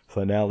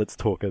 So now let's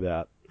talk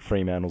about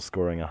Fremantle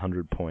scoring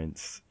 100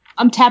 points.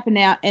 I'm tapping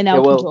out and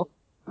I'll talk.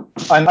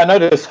 I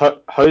noticed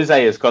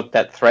Jose has got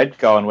that thread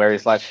going where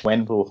he's like,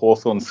 when will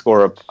Hawthorn score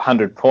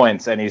 100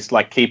 points? And he's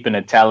like keeping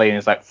a tally, and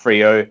he's like,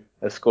 Freo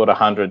has scored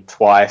 100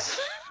 twice,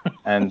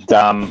 and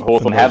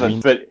Hawthorn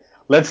haven't. But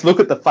let's look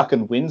at the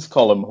fucking wins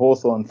column.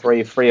 Hawthorn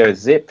 3, Freo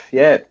 0.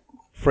 Yeah.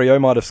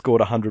 Freo might have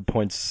scored 100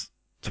 points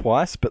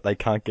twice, but they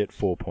can't get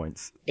 4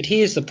 points. But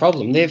here's the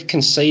problem: they've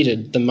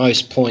conceded the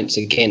most points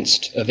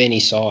against of any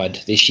side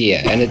this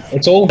year, and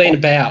it's all been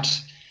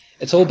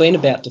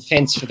about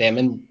defence for them,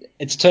 and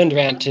it's turned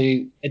around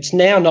to it's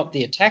now not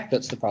the attack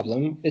that's the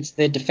problem; it's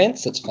their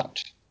defence that's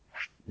fucked.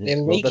 Yeah,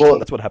 They're well, leaking.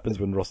 that's what happens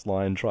when Ross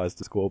Lyon tries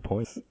to score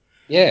points.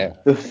 Yeah.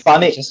 The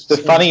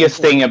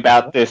funniest thing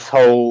about this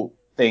whole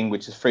thing,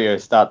 which is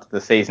Freo's start to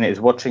the season, is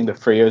watching the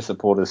Freo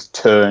supporters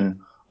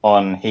turn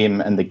on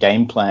him and the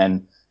game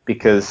plan,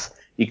 because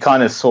you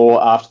kind of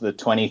saw after the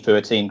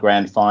 2013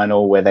 grand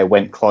final where they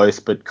went close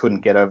but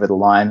couldn't get over the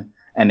line,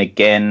 and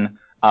again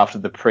after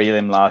the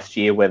prelim last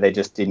year where they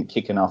just didn't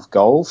kick enough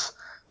goals.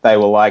 They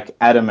were like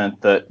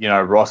adamant that,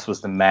 Ross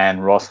was the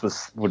man,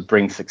 Ross would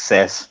bring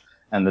success,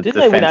 and the Didn't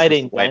they win defense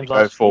 18 was the way to games go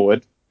last year?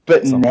 forward.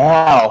 But Something.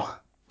 now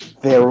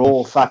they're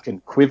all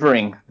fucking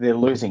quivering. They're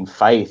losing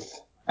faith,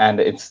 and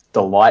it's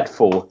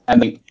delightful.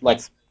 And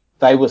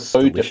they were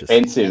so delicious.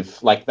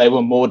 defensive. Like, they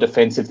were more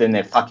defensive than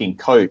their fucking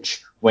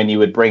coach when you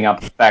would bring up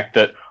the fact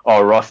that,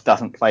 Ross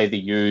doesn't play the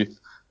youth,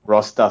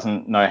 Ross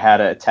doesn't know how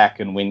to attack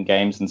and win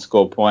games and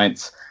score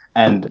points.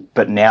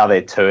 But now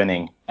they're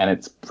turning, and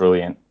it's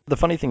brilliant. The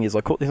funny thing is,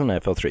 I caught this on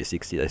AFL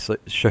 360. They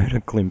showed a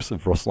glimpse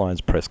of Ross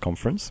Lyon's press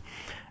conference,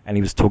 and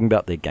he was talking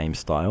about their game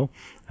style,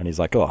 and he's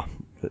like, I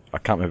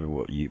can't remember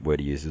what word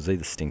he used. It was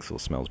either stinks or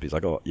smells, but he's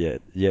like, yeah,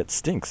 it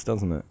stinks,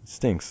 doesn't it? It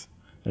stinks.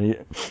 And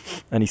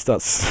he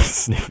starts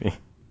sniffing.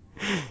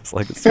 It's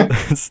like,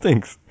 it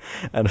stinks.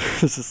 And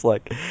it's just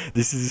like,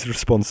 this is his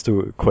response to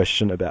a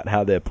question about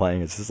how they're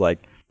playing. It's just like,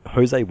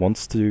 Jose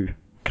wants to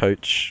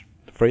coach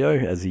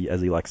Freo, as he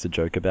likes to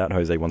joke about.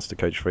 Jose wants to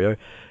coach Freo.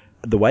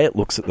 The way it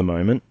looks at the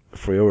moment,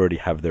 Freo already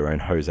have their own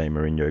Jose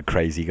Mourinho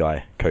crazy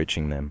guy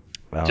coaching them.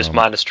 just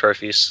minus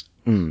trophies.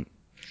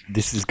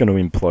 This is going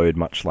to implode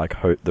much like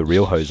the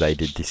real Jose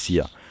did this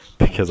year,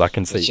 because I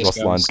can see Ross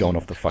Lyon's going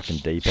off the fucking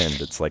deep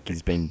end. It's like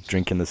he's been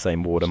drinking the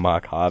same water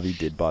Mark Harvey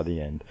did by the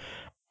end.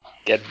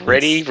 Get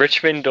ready,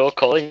 Richmond or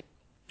Collingwood.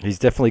 He's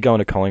definitely going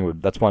to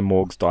Collingwood. That's why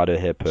Morgs dyed her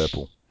hair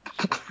purple.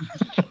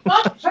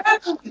 Not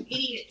purple, you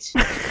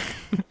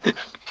idiot.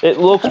 It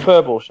looks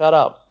purple. Shut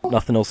up.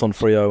 Nothing else on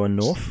Freo and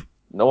North?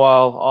 No,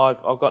 well,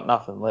 I've got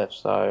nothing left,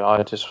 so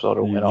I just sort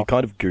of went You off.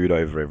 kind of gooed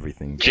over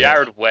everything.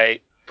 Jared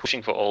Waite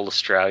pushing for All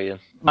Australian.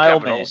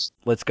 Mailman.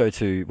 Let's go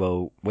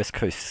to, West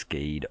Coast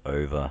skied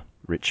over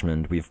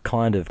Richmond. We've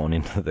kind of gone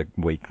into the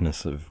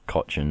weakness of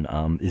Cochin.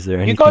 Is there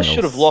anything You guys else?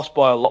 should have lost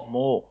by a lot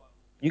more.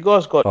 You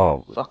guys got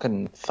Oh,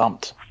 fucking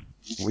thumped.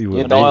 we were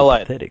You they were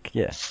annihilated. pathetic.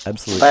 Yeah,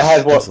 absolutely. They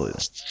had, what,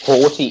 Absolutely.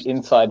 40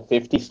 inside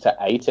 50s to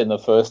 8 in the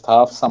first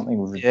half,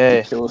 something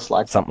ridiculous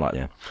like that. Something like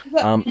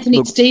that. Anthony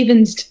Look,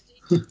 Stevens.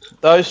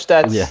 Those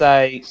stats Yeah.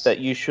 say that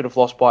you should have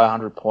lost by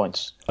 100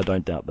 points. I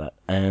don't doubt that.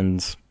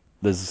 And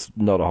there's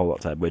not a whole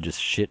lot to add. We're just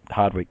shit.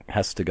 Hardwick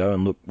has to go.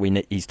 And look,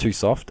 he's too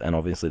soft, and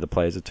obviously the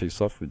players are too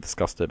soft. We've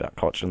discussed it about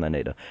Cochin. They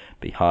need to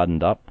be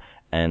hardened up.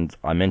 And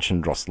I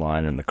mentioned Ross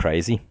Lyon and the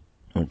crazy.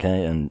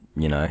 Okay, and,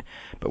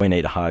 but we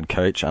need a hard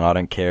coach, and I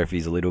don't care if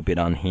he's a little bit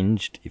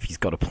unhinged, if he's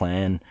got a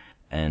plan,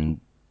 and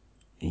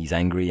he's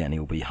angry, and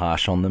he'll be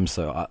harsh on them,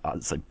 so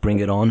I'd say bring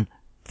it on,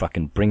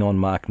 fucking bring on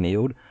Mark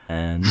Neild,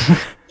 and...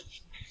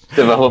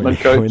 Development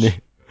coach.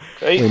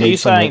 Are you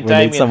saying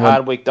Damien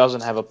Hardwick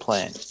doesn't have a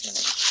plan?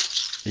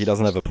 He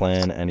doesn't have a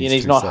plan, and he's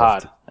he's too not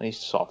soft. hard, and he's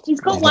soft.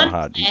 He's got He's one not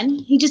hard. plan.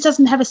 He just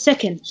doesn't have a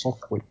second.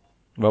 Softly.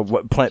 Well,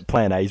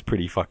 plan A is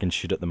pretty fucking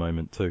shit at the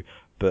moment, too.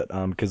 But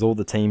because all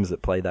the teams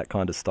that play that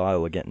kind of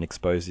style are getting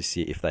exposed this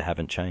year if they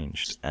haven't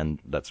changed. And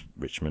that's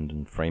Richmond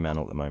and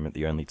Fremantle at the moment,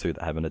 the only two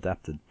that haven't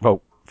adapted.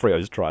 Well,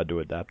 Freo's tried to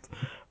adapt,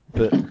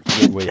 but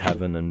we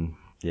haven't, and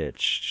yeah,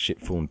 it's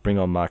shitful. And bring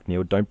on Mark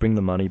Neild. Don't bring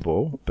the money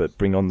ball, but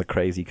bring on the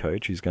crazy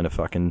coach who's going to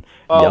fucking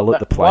yell at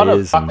the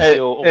players. And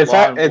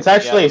It's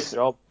actually...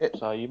 so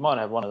you might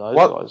have one of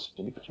those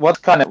guys. What's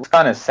kind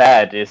of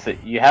sad is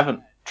that you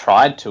haven't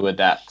tried to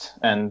adapt,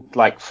 and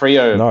like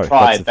Freo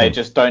tried, they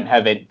just don't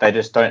have it. They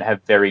just don't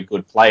have very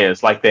good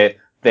players. Like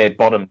their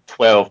bottom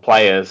 12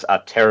 players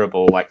are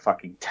terrible, like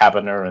fucking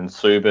Taberner and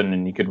Subin,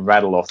 and you could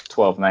rattle off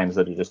 12 names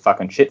that are just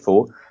fucking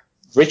shitful.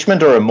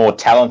 Richmond are a more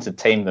talented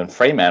team than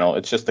Fremantle.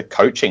 It's just the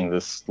coaching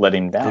that's let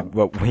him down.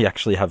 Well, we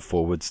actually have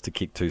forwards to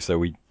kick to,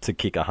 so to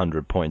kick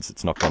 100 points,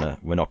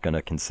 we're not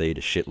gonna concede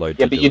a shitload.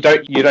 Yeah, but you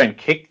don't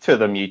kick to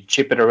them. You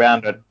chip it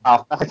around at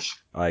half-back.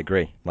 I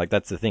agree. Like,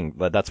 that's the thing.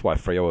 Like, that's why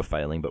Freo are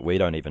failing, but we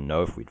don't even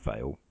know if we'd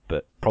fail.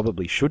 But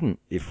probably shouldn't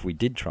if we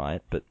did try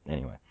it. But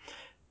anyway.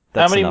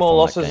 How many more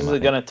losses is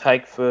it going to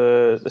take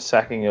for the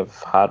sacking of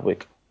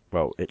Hardwick?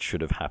 Well, it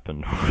should have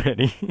happened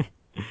already.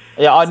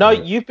 Yeah, I know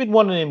you've been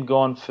wanting him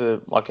gone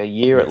for like a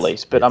year at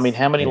least, but I mean,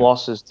 how many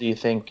losses do you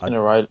think in a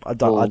row? I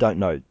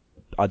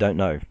don't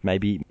know.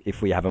 Maybe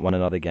if we haven't won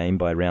another game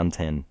by round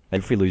 10.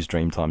 Maybe if we lose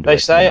Dreamtime to they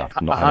say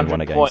after not having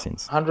won a game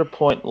since.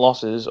 100-point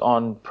losses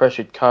on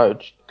pressured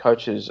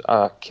coaches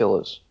are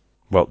killers.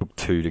 Well,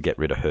 2 to get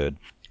rid of Hurd.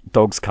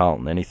 Dogs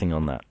Carlton, anything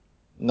on that?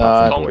 No.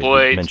 Tom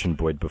Boyd. You mentioned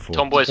Boyd before.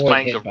 Tom Boyd's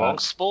playing the wrong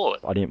sport.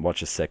 I didn't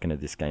watch a second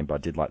of this game, but I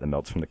did like the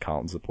melts from the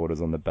Carlton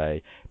supporters on the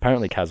bay.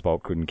 Apparently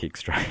Casbolt couldn't kick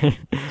straight.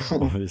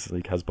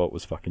 Obviously Casbolt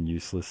was fucking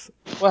useless.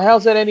 Well,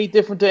 how's that any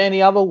different to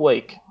any other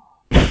week?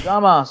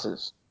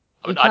 Dumbasses.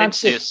 I didn't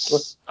see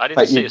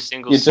a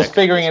single. You're just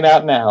figuring it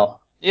out now.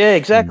 Yeah,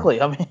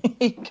 exactly. I mean,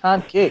 he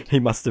can't kick. He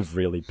must have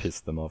really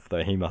pissed them off,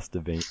 though. He must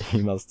have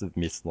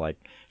missed like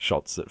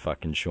shots that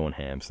fucking Sean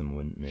Hampson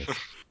wouldn't miss.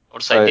 I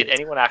want to say, did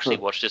anyone actually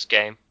watch this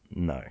game?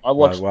 No. I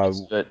watched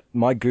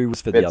my goo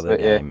was for the other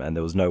game, and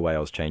there was no way I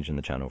was changing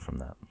the channel from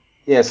that.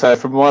 Yeah, so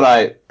from what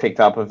I picked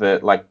up of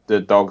it, like the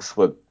Dogs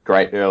were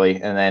great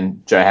early, and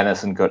then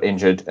Johannesson got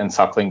injured, and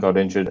Suckling got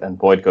injured, and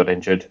Boyd got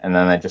injured, and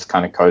then they just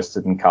kind of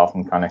coasted, and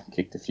Carlton kind of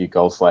kicked a few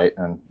goals late,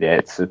 and yeah,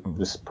 it's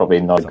just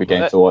probably not a good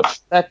game to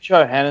watch. That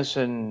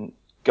Johannesson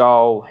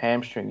goal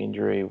hamstring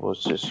injury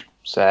was just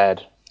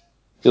sad.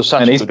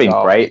 And he's been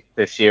great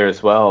this year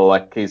as well.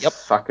 Like, he's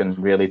fucking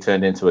really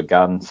turned into a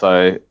gun.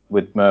 So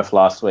with Murph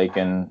last week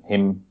and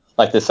him,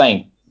 like they're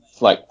saying,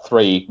 like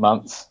 3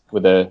 months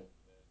with a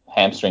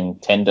hamstring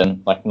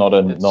tendon, like not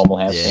a normal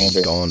hamstring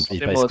injury. He's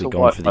basically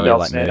gone for the year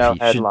like Murphy.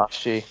 Had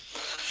last year.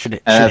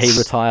 Should he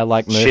retire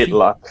like Murphy? Shit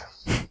luck.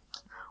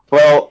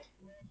 Well,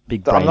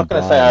 I'm not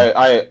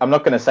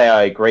going to say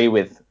I agree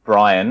with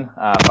Brian,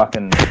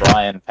 fucking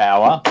Brian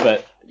Power,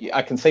 but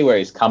I can see where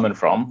he's coming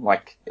from.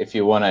 Like, if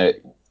you want to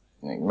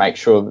make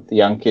sure that the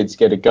young kids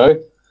get a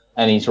go,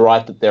 and he's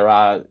right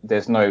that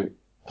there's no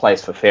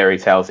place for fairy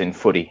tales in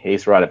footy.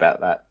 He's right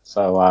about that.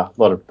 So a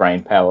lot of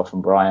brain power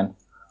from Brian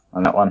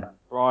on that one.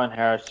 Brian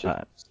Harris just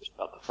shut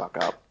the fuck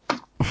up.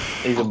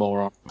 He's a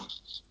moron.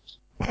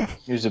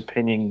 His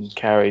opinion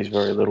carries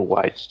very little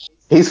weight.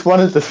 He's one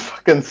of the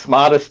fucking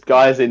smartest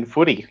guys in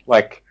footy.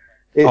 Like,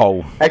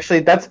 actually,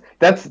 that's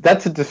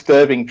a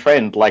disturbing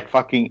trend. Like,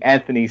 fucking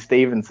Anthony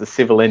Stevens, a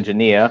civil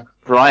engineer.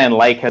 Brian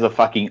Lake has a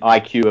fucking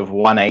IQ of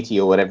 180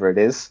 or whatever it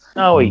is.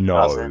 No, he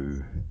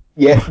doesn't.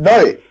 Yeah,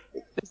 no.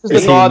 This is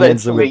the guy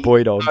that's with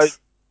Boyd Odds.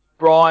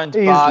 Brian's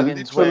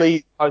bargains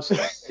where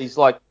he's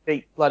like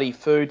eat bloody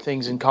food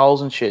things in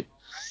Coles and shit.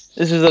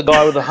 This is a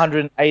guy with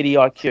 180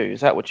 IQ.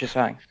 Is that what you're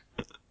saying?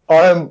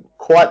 I'm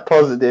quite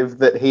positive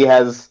that he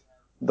has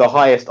the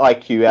highest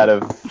IQ out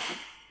of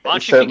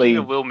Aren't you certainly thinking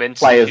of Will Minson,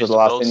 players who's of the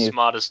last 10 world's years.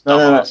 smartest No.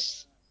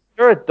 dumbass?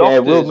 There are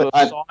doctors or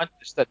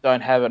scientists that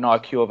don't have an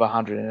IQ of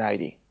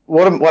 180.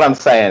 What I'm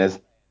saying is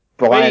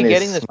Brian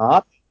is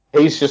smart.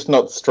 This? He's just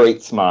not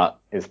street smart,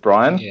 is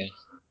Brian. Yeah.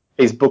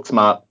 He's book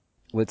smart.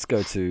 Let's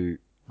go to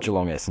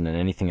Geelong Essendon,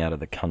 anything out of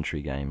the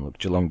country game. Look,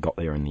 Geelong got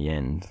there in the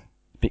end.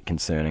 Bit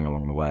concerning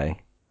along the way.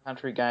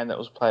 Country game that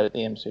was played at the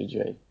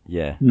MCG.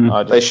 Yeah.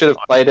 They should have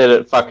played it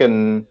at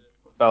fucking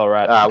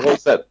Ballarat. what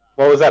was that?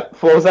 What was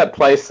that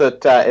place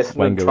that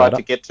Essendon tried Wangaratta?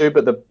 to get to?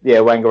 But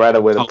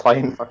Wangaratta, where the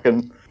plane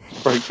fucking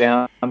broke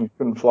down and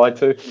couldn't fly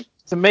to.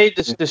 To me,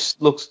 this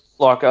looks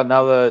like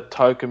another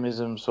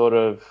tokenism sort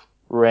of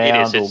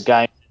round or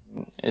game.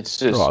 It's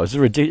just. Right,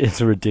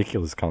 it's a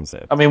ridiculous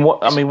concept. I mean,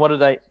 what did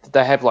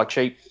they have like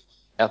sheep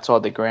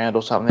outside the ground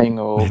or something?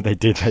 Or They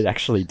did. They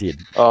actually did.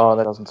 oh,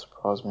 that doesn't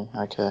surprise me.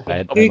 Okay. They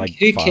had,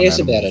 Who farm cares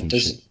about animals it?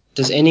 and shit.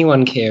 Does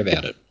anyone care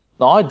about it?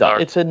 No, I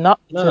don't. It's a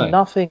nothing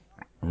Nothing,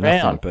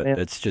 round. but Yeah.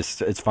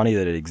 it's funny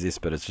that it exists,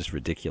 but it's just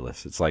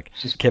ridiculous. It's like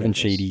Kevin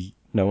Sheedy,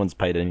 no one's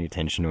paid any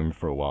attention to him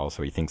for a while,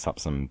 so he thinks up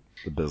some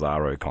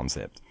bizarro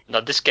concept.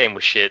 No, this game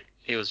was shit.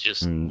 It was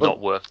just not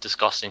worth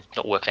discussing,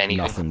 not worth anything.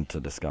 Nothing to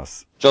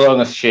discuss. Geelong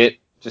is shit.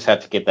 Just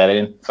had to get that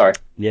in. Sorry.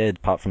 Yeah,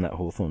 apart from that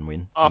Hawthorn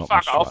win, Oh, not fuck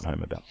much to off. write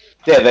home about.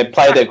 Yeah, they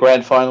played their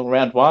grand final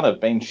round 1. Have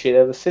been shit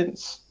ever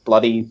since.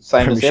 Bloody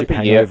same as Premiership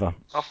every year. hangover.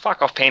 Oh,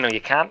 fuck off, Pino,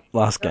 you can't.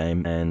 Last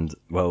game, and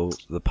well,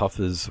 the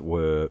Puffers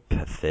were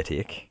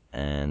pathetic,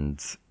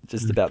 and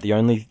just about the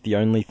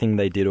only thing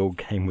they did all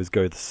game was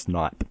go the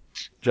snipe.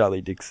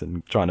 Charlie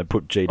Dixon trying to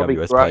put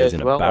GWS Gray players as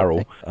in a well,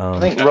 barrel. I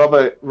think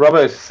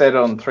Robbo said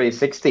on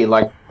 360,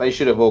 like, they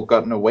should have all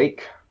gotten a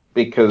week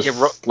because, to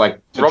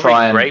Robbie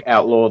try and Gray-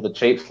 outlaw the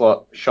cheap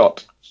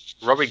shot.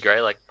 Robbie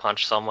Gray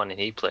punched someone and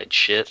he played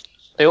shit.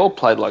 They all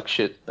played like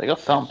shit. They got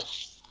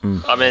thumped.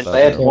 I mean,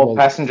 They had more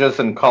passengers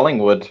than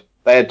Collingwood.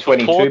 They had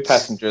 22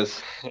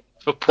 passengers.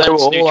 For They were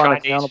Port's all new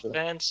Chinese unaccountable.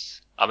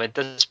 fans, I mean,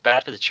 that's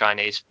bad for the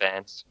Chinese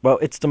fans. Well,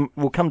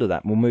 we'll come to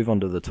that. We'll move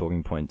on to the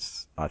talking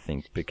points, I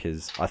think,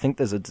 because I think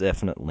there's a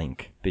definite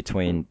link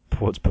between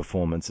Port's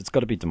performance. It's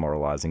got to be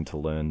demoralising to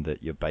learn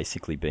that you're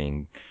basically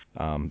being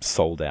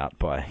sold out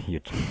by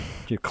your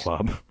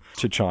club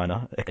to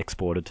China,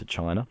 exported to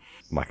China,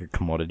 like a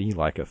commodity,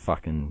 like a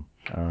fucking...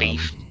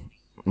 Beef.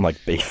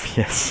 Like beef,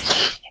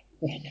 yes.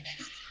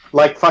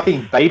 Like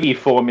fucking baby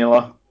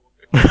formula.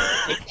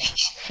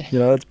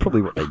 That's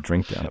probably what they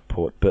drink down at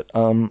Port, but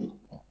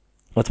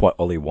that's why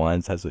Ollie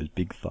Wines has those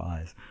big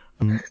thighs.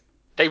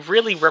 They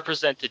really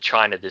represented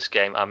China this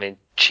game. I mean,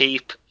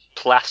 cheap,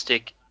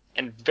 plastic,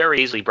 and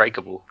very easily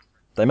breakable.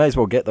 They may as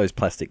well get those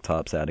plastic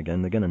tarps out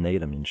again. They're going to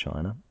need them in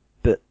China.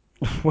 But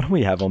what do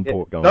we have on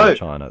Port going to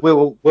China?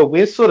 Well,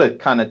 we're sort of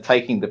kind of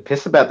taking the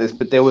piss about this,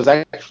 but there was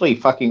actually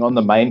fucking on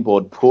the main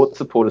board, Port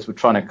supporters were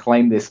trying to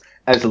claim this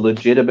as a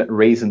legitimate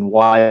reason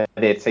why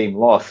their team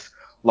lost.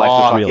 Like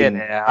the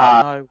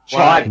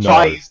fucking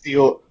Chinese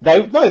deal. They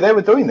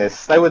were doing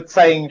this. They were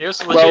saying,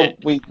 well,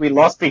 we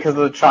lost because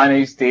of the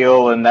Chinese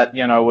deal, and that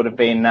would have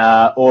been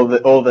all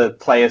the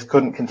players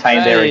couldn't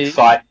contain their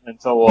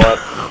excitement or what.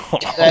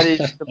 That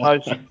is the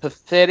most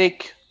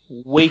pathetic,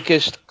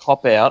 weakest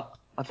cop out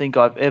I think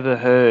I've ever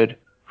heard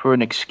for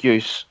an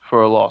excuse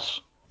for a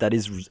loss. That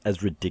is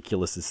as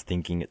ridiculous as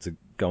thinking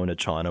going to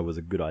China was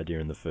a good idea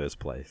in the first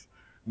place.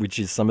 Which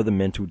is some of the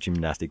mental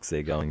gymnastics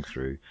they're going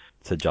through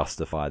to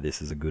justify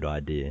this as a good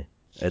idea.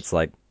 It's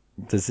like,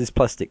 does this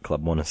plastic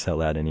club want to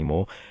sell out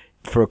anymore?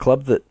 For a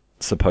club that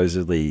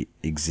supposedly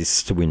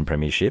exists to win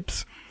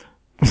premierships,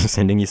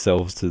 sending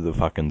yourselves to the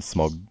fucking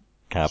smog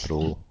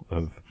capital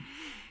of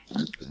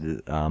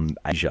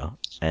Asia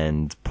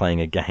and playing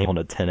a game on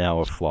a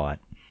 10-hour flight.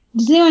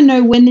 Does anyone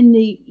know when in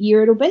the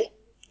year it'll be?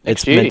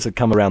 It's meant to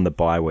come around the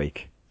bye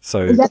week.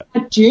 So is that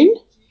like June?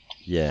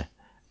 Yeah.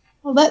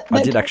 Well,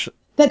 I did actually...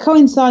 That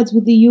coincides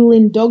with the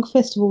Yulin Dog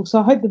Festival, so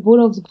I hope the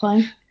Bulldogs are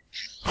playing.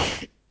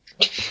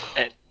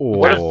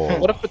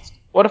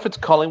 What if it's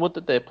Collingwood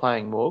that they're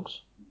playing, Morgs?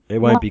 It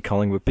won't be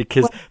Collingwood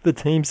because the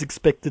team's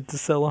expected to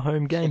sell a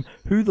home game.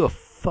 Who the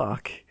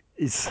fuck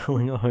is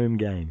selling a home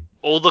game?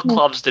 All the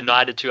clubs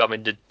denied it too. I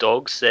mean, the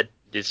Dogs said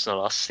it's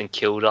not us. St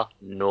Kilda,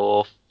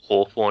 North,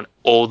 Hawthorn,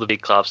 all the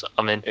big clubs.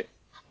 I mean, it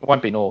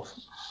won't be North.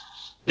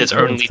 There's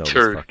only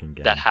two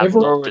that have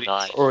not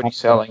denied. Already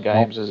selling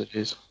games as it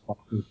is.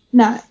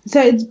 No,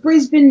 so it's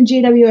Brisbane,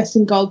 GWS,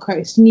 and Gold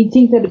Coast, and you'd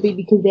think that it'd be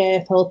because the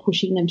AFL are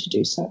pushing them to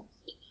do so.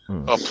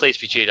 Well, please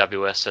be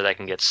GWS so they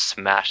can get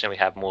smashed and we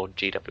have more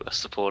GWS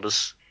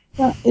supporters.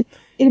 Well,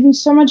 it'd be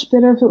so much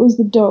better if it was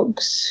the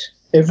Dogs.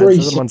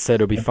 Someone said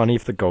it would be funny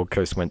if the Gold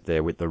Coast went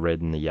there with the red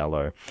and the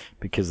yellow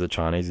because the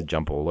Chinese would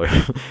jump all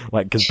over.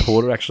 Because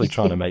Port are actually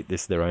trying to make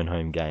this their own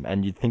home game.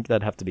 And you'd think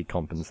they'd have to be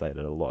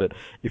compensated a lot. But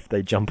if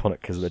they jump on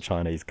it because of the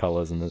Chinese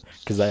colours and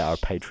because they are a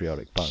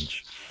patriotic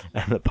bunch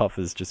and the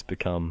Puffers just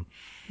become...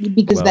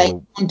 Because they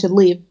want to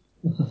live.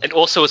 And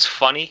also it's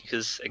funny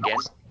because, again,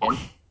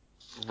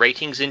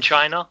 ratings in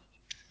China,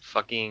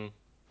 fucking...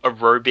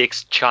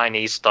 aerobics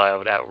Chinese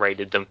style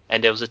outrated them,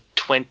 and there was a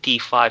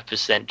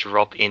 25%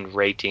 drop in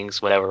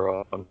ratings whenever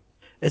on.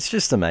 It's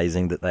just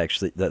amazing that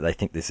they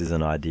think this is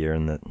an idea,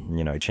 and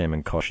that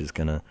Chairman Kosh is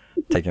gonna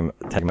take him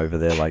over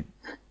there like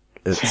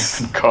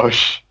it's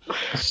Kosh.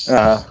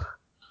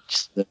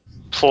 Just the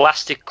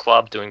plastic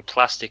club doing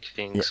plastic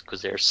things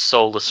because they're a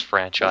soulless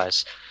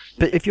franchise.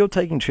 But if you're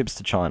taking trips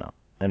to China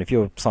and if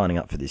you're signing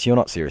up for this, you're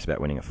not serious about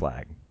winning a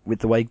flag. With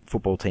the way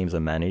football teams are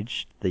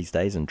managed these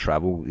days, and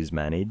travel is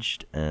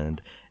managed,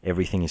 and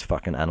everything is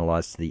fucking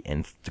analysed to the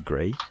nth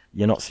degree,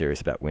 you're not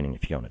serious about winning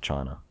if you're going to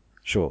China.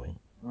 Surely.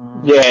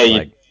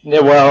 Yeah,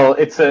 well,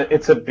 it's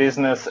a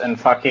business and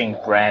fucking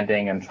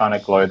branding and trying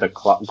to grow the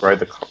club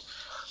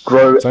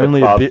It's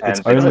only a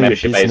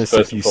business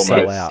if you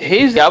sell out.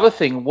 Here's the other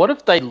thing. What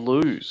if they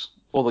lose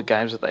all the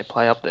games that they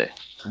play up there?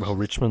 Well,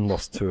 Richmond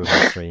lost 2 of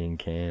the 3 in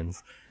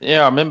Cairns.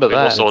 Yeah, I remember We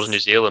that. lost all to New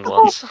Zealand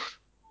once.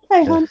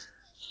 Hey, hon.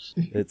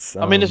 It's.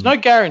 I mean, there's no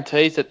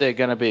guarantees that they're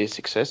going to be a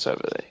success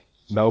over there.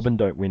 Melbourne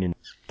don't win in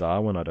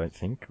Darwin, I don't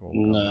think. Or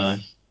No,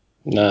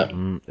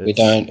 we it's-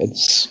 don't.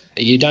 It's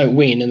you don't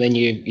win, and then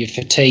you're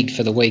fatigued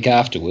for the week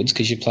afterwards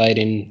because you played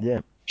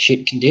in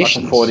shit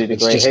conditions. Like a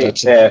 40-degree It's heat.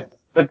 just Yeah,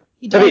 but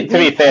to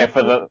be fair,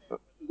 for the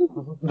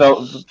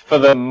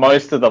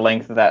most of the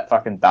length of that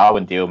fucking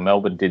Darwin deal,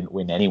 Melbourne didn't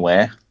win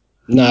anywhere.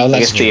 No,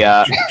 that's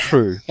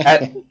true.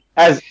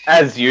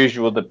 As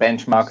usual, the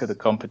benchmark of the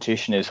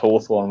competition is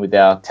Hawthorn with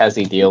our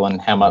Tassie deal and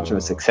how much of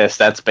a success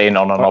that's been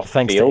on and off the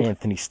Thanks field. to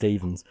Anthony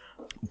Stevens.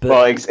 But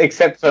Well,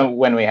 except for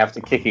when we have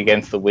to kick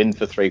against the wind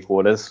for 3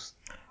 quarters.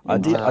 I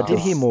did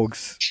hear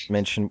Morgs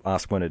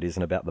ask when it is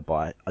and about the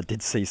bye. I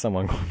did see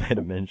someone made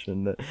a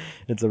mention that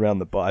it's around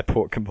the bye.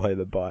 Port can play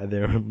the bye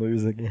there and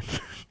lose again.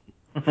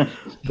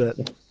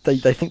 But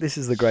they think this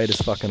is the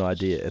greatest fucking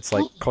idea. It's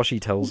like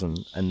Koshy tells them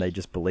and they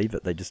just believe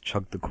it. They just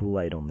chug the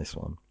Kool-Aid on this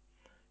one.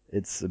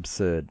 It's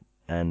absurd,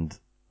 and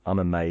I'm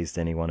amazed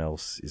anyone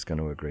else is going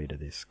to agree to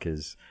this,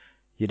 because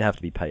you'd have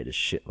to be paid a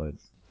shitload.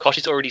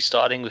 Koshi's already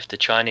starting with the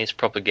Chinese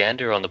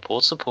propaganda on the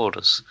Port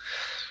supporters.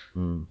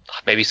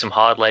 Maybe some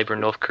hard labour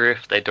in North Korea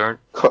if they don't,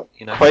 follow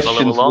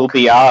Questions along. will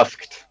be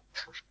asked.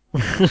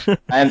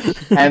 And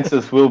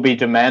answers will be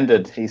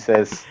demanded, he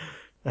says.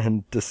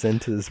 And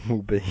dissenters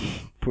will be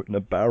put in a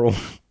barrel.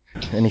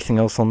 Anything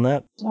else on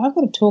that? I've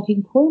got a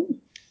talking point.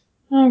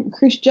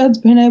 Chris Judd's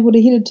been able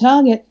to hit a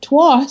target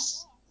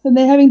twice, and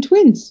they're having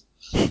twins.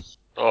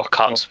 Oh,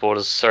 Carlton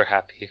supporters are so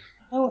happy.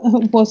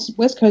 Well,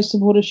 West Coast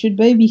supporters should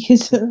be,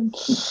 because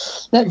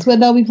that's where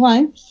they'll be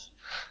playing.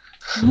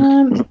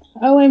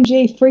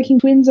 OMG, freaking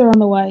twins are on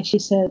the way, she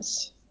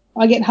says.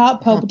 I get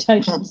heart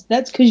palpitations.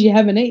 That's because you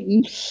haven't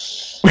eaten.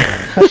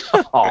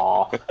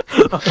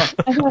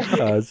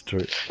 That's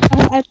true.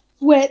 And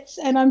sweats,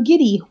 and I'm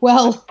giddy.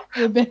 Well,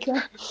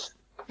 Rebecca,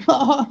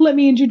 let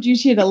me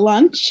introduce you to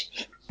lunch.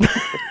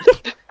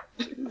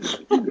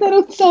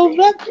 That'll solve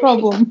that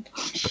problem.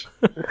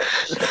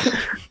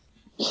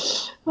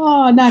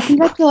 Oh, no,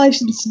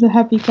 congratulations to the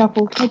happy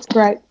couple. That's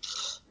great.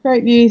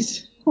 Great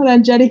news. Well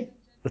done, Juddy.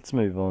 Let's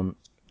move on.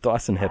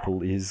 Dyson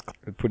Heppel is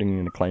putting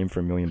in a claim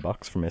for $1 million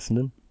from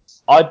Essendon.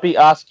 I'd be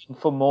asking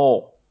for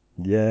more.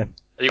 Yeah.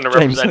 Are you going to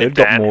James represent him, Hird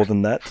got Dan? more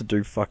than that to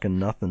do fucking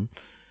nothing.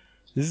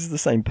 This is the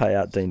same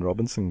payout Dean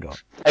Robinson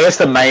got. I guess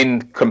the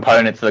main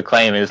component to the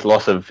claim is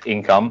loss of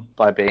income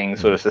by being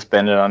sort of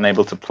suspended,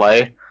 unable to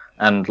play,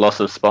 and loss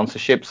of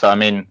sponsorship. So, I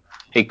mean,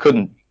 he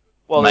couldn't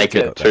make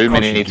it too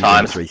many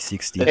times.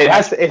 360. It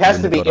has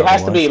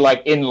to be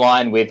like in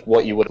line with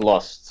what you would have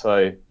lost.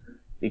 So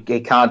he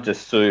can't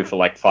just sue for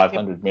like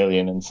 500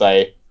 million and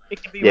say,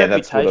 It can be yeah,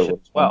 that's what it reputation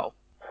was. as well.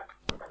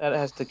 That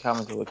has to come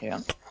into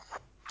account.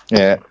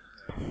 Yeah.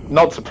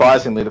 Not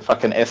surprisingly, the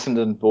fucking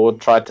Essendon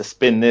board tried to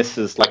spin this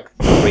as like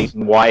the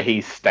reason why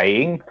he's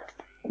staying,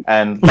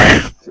 and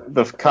like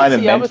the kind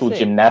of mental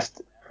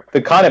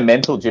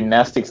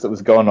gymnastics that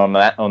was going on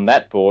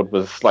that board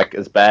was like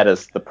as bad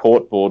as the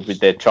Port board with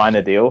their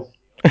China deal.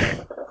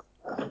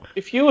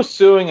 If you were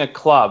suing a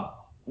club,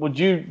 would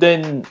you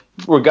then,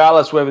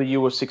 regardless whether you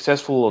were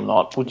successful or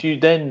not, would you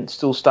then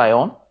still stay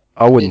on?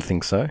 I wouldn't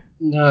think so.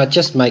 No, it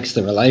just makes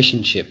the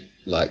relationship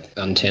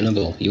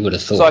untenable. You would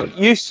have thought. It's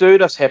like, you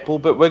sued us, Heppel,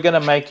 but we're going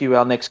to make you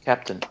our next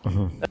captain.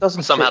 That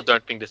doesn't Somehow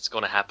don't think this is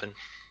going to happen.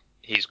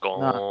 He's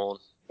gone. No.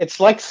 It's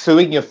like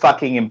suing your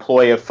fucking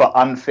employer for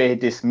unfair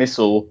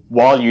dismissal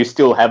while you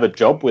still have a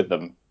job with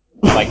them.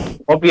 Like,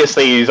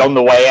 obviously he's on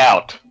the way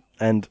out.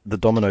 And the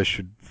dominoes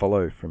should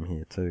follow from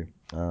here too.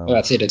 Well,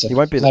 that's it. He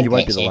won't be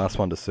the last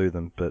one to sue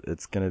them, but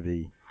it's going to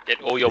be.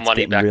 Get all your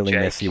money back, really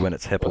Jake. messy when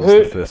it's Heppel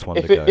is the first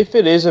one to go. If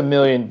it is $1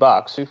 million,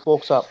 who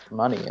forks up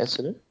money,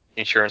 isn't it?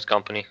 Insurance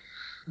company.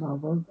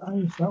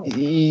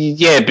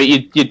 Yeah, but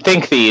you'd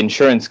think the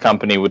insurance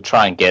company would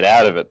try and get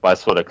out of it by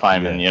sort of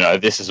claiming,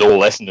 this is all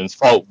Essendon's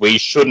fault. We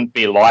shouldn't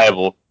be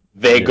liable.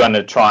 They're going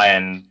to try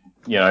and,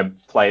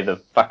 play the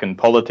fucking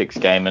politics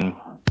game and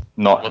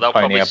not they'll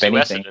pony probably up sue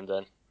anything. Essendon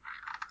then.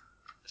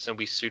 Essendon will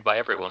be sued by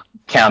everyone.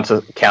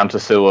 Counter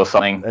sue or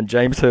something. And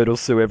James Hird will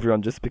sue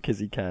everyone just because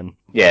he can.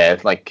 Yeah,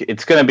 like,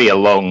 it's going to be a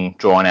long,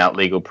 drawn-out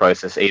legal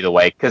process either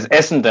way, because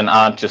Essendon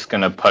aren't just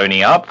going to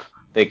pony up.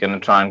 They're going to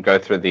try and go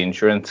through the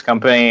insurance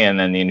company, and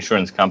then the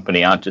insurance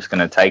company aren't just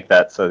going to take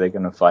that, so they're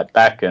going to fight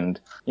back,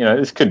 and,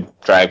 this could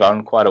drag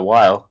on quite a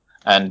while.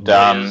 And,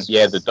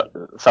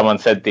 someone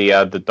said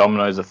the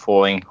dominoes are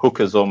falling.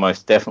 Hooker's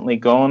almost definitely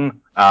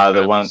gone.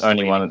 The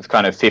only one that's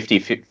kind of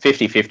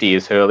 50-50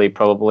 is Hurley,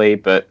 probably,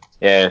 but,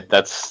 yeah,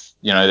 that's,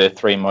 their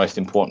 3 most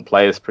important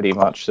players, pretty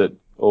much, that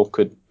or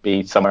could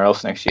be somewhere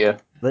else next year.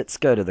 Let's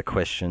go to the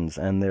questions,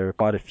 and there are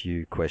quite a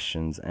few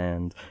questions,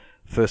 and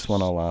first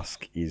one I'll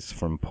ask is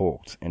from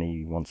Porked, and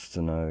he wants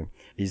to know,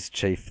 is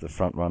Chief the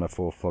front runner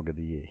for Flog of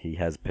the Year? He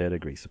has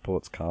pedigree,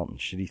 supports Carlton,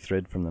 shitty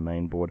thread from the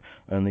main board,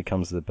 only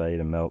comes to the bay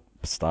to melt,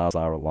 stars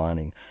are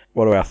aligning.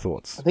 What are our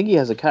thoughts? I think he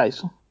has a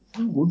case.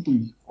 He would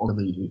be on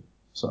the lead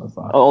so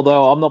far.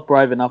 Although I'm not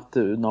brave enough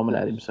to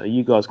nominate him, so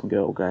you guys can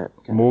go. Okay.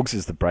 Morgs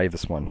is the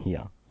bravest one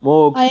here.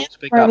 Morgs, I am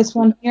the bravest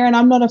one here, and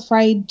I'm not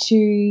afraid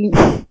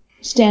to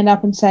stand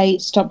up and say,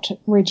 stop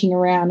reaching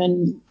around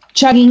and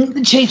chugging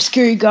the Chief's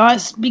goo,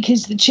 guys,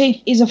 because the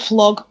Chief is a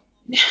flog.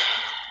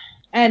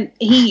 And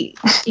he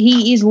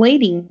is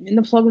leading in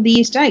the Flog of the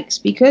Year stakes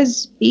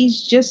because he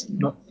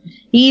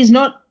is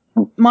not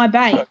my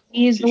bae.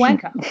 He is the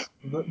wanker.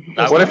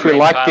 What if we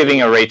like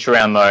giving a reach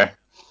around, though?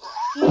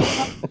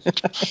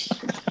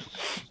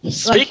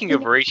 Speaking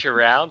of reach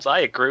arounds, I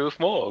agree with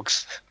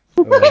Morgs.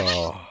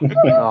 Oh.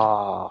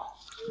 Oh,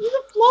 He's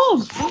a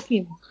flog. Fuck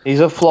him. he's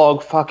a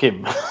flog. Fuck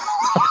him.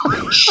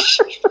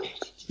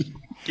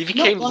 He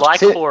became Not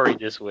like like- Corey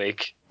this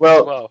week.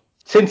 Well,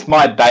 since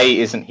my bae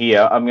isn't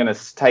here, I'm going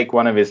to take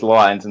one of his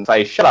lines and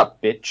say, shut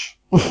up, bitch.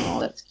 Oh,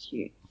 that's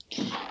cute.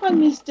 I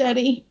miss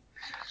Daddy.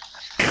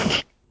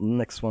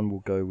 Next one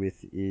we'll go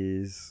with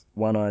is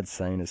One-Eyed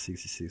Saner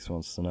 66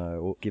 wants to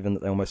know, given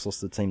that they almost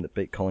lost the team that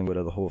beat Collingwood,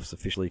 are the Hawths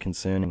officially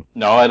concerning?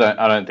 No, I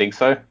don't think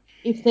so.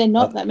 If they're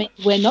not, that means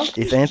we're not.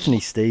 If Anthony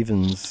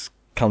Stevens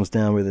comes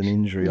down with an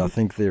injury, I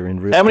think they're in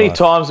risk. How many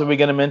times are we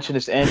going to mention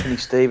this Anthony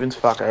Stevens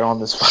fucker on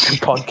this fucking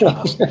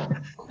podcast?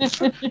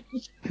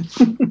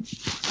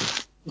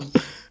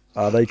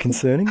 Are they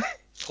concerning?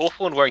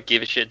 Hawthorn won't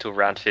give a shit till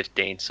round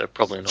 15, so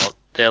probably not.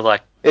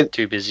 They're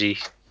too busy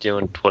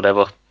doing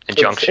whatever.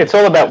 Injunction. It's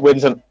all about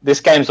wins, and this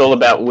game's all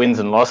about wins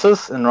and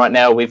losses. And right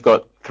now we've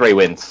got 3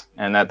 wins,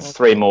 and that's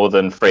 3 more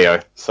than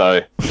Freo.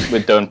 So we're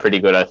doing pretty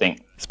good, I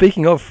think.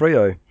 Speaking of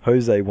Freo,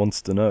 Jose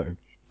wants to know,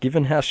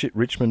 given how shit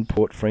Richmond,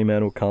 Port,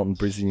 Fremantle, Carlton,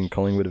 Brizzy and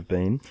Collingwood have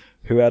been,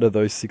 who out of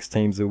those 6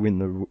 teams will win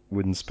the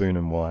wooden spoon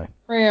and why?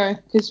 Freo,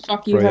 because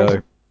fuck you, Freo.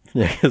 Jose.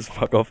 Yeah, because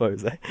fuck off,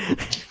 Jose.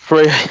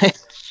 Free.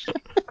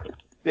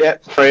 Yeah,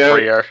 Freo.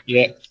 Freo.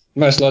 Yeah,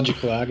 most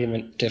logical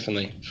argument,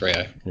 definitely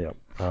Freo. Yep.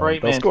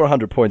 Great They'll man. score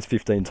 100 points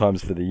 15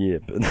 times for the year,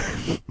 but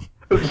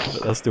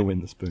they'll still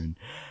win the spoon.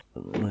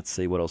 Let's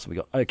see, what else have we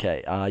got?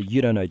 Okay,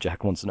 you don't know,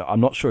 Jack wants to know.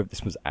 I'm not sure if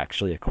this was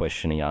actually a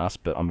question he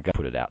asked, but I'm going to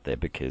put it out there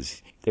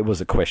because there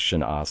was a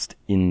question asked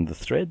in the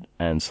thread,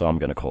 and so I'm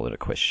going to call it a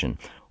question.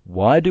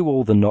 Why do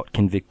all the not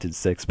convicted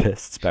sex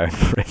pests barrack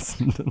for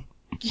Essendon?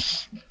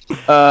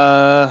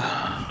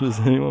 Does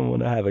anyone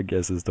want to have a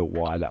guess as to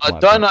why that I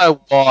might don't be?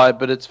 know why,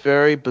 but it's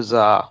very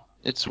bizarre.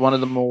 It's one of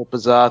the more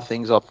bizarre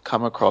things I've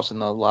come across in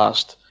the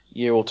last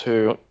year or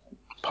two,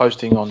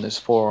 posting on this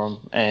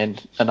forum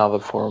and another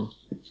forum.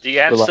 The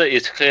answer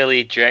is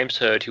clearly James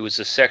Hurd, who was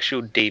a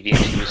sexual deviant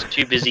who was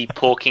too busy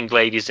porking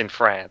ladies in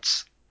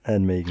France.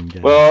 And Megan Gay.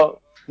 Well,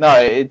 no,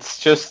 it's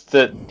just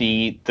that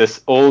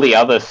all the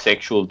other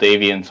sexual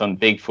deviants on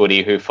Big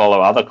Footy who follow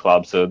other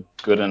clubs are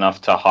good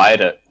enough to hide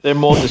it. They're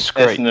more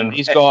discreet.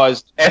 These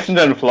guys,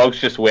 Essendon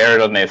Flogs just wear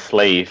it on their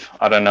sleeve.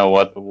 I don't know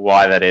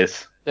why that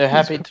is. they're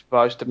happy to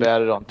boast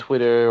about it on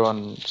Twitter,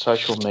 on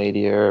social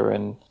media,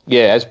 and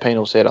yeah, as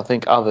Penal said, I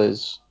think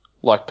others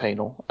like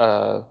Penal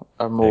are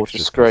more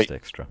Extras discreet. cost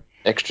extra.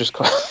 Extras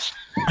cost.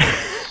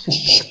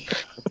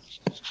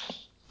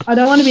 I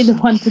don't want to be the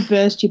one to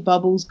burst your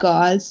bubbles,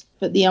 guys,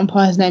 but the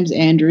umpire's name's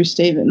Andrew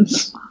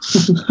Stevens.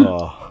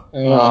 Oh,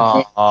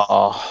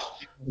 Oh.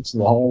 It's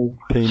the whole.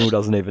 Penal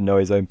doesn't even know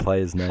his own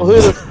player's name.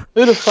 Well,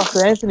 who the fuck's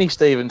Anthony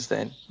Stevens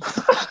then?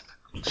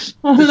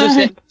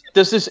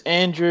 Does this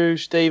Andrew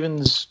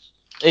Stevens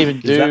even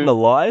do? Is that in the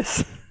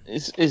lies?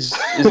 Is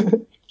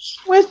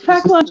Where's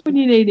pack lunch when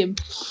you need him?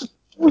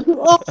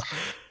 Oh,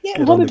 Get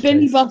him on a the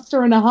Benny case.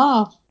 Buster and a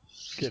half.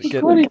 Get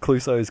Recording.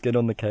 get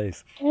on the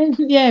case.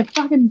 Yeah,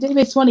 fucking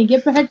DB Swanee,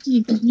 get back to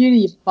your computer,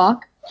 you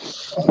fuck.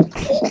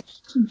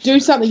 Do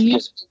something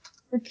useful.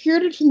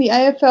 Recruited from the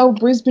AFL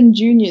Brisbane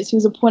Juniors, he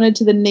was appointed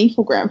to the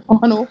NEFL Grand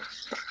Final.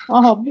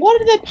 Oh, why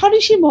did they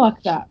punish him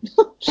like that?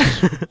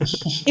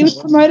 He was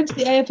promoted to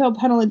the AFL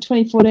panel in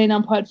 2014,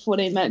 umpired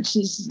 14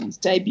 matches in his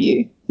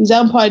debut. He's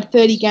umpired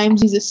 30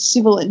 games, he's a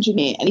civil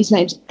engineer, and his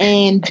name's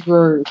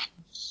Andrew.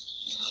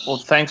 well,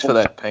 thanks for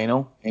that,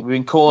 Penal. We've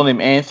been calling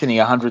him Anthony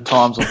 100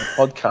 times on the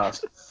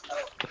podcast.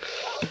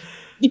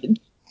 You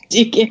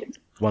dickhead.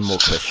 One more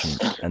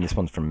question, and this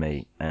one's from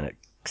me, and it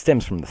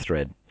stems from the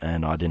thread,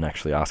 and I didn't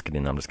actually ask it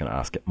in, I'm just going to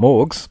ask it.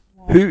 Morgs,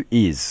 who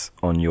is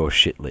on your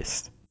shit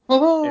list?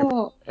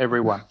 Oh,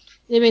 Everyone.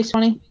 DB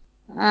Swanee.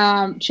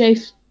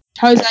 Chief.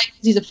 Jose,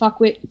 he's a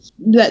fuckwit.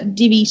 That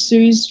Divvy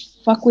Sue's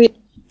fuckwit.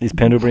 Is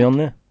Pendlebury on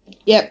there?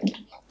 Yep.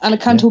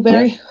 Unaccountable.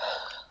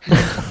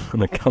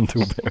 And a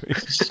Cuntleberry.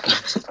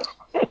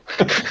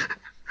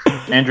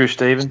 Andrew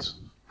Stevens.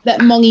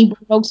 That Mongy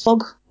Bulldogs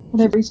Fog,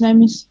 whatever his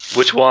name is.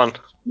 Which one?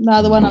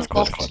 No, the one I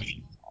blocked.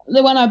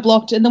 The one I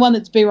blocked, and the one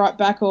that's Be Right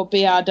Back or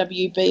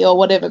BRWB or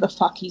whatever the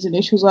fuck his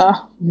initials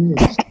are.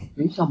 Yeah,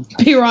 he comes back.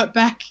 Be Right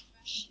Back.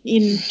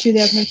 in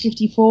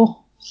 2054 for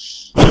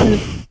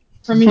the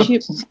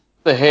premiership.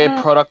 The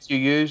hair product you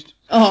used.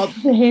 Oh,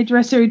 the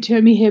hairdresser who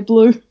turned me hair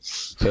blue.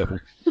 Purple.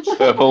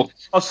 Purple.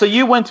 Oh, so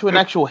you went to an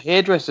actual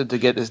hairdresser to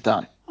get this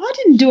done? I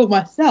didn't do it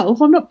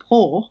myself. I'm not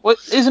poor. What,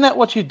 isn't that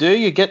what you do?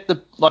 You get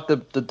the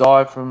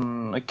dye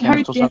from a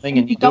chemist or something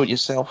and you do it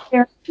yourself?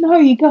 No,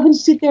 you go and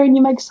sit there and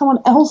you make someone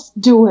else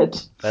do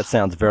it. That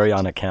sounds very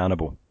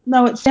unaccountable.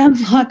 No, it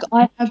sounds like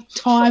I have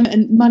time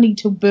and money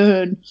to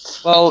burn.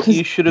 Well,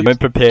 you should You have... weren't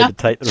prepared to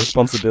take the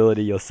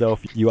responsibility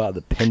yourself. You are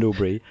the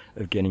Pendlebury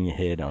of getting your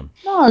hair done.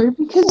 No,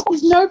 because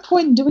there's no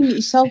point in doing it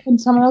yourself when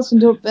someone else can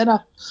do it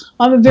better.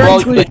 I'm a very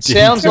Well, good... it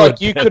sounds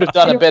like you could have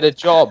done a better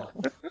job.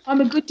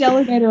 I'm a good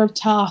delegator of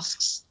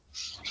tasks.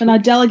 And I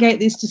delegate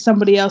this to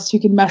somebody else who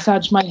can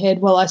massage my head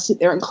while I sit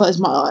there and close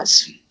my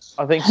eyes.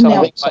 I think And now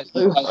someone it's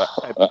blue.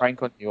 played a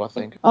prank on you, I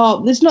think.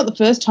 Oh, this is not the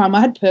first time. I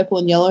had purple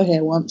and yellow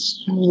hair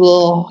once.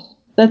 Ugh.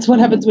 That's what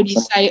happens when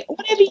you say,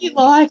 whatever you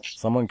like.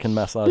 Someone can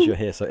massage your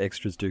hair, so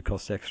extras do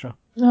cost extra.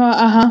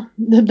 Uh-huh.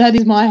 That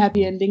is my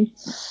happy ending.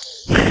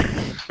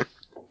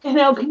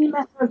 Now, can you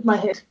massage my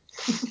head?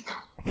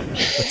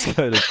 Let's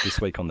go to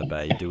this week on the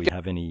Bay. Do we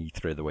have any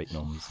through the week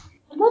noms?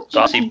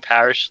 Darcy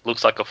Parish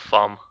looks like a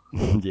thumb.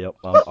 Yep,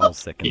 I'll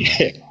second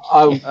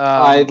that.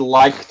 I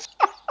liked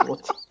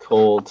what's it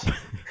called?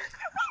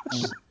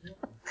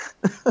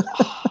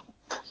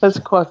 That's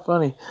quite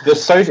funny. The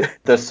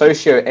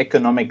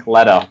Socioeconomic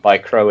Ladder by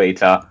Crow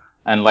Eater.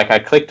 And I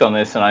clicked on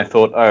this and I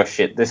thought, oh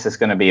shit, this is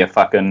going to be a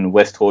fucking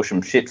West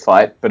Horsham shit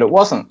fight, but it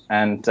wasn't.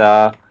 And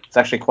it's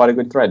actually quite a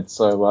good thread,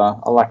 so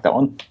I like that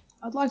one.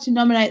 I'd like to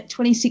nominate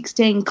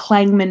 2016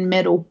 Klangman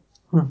Medal.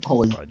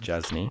 By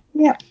Jasny.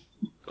 Yep.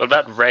 What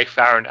about Ray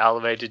Farron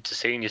elevated to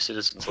senior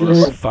citizens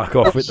list? Fuck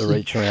off with the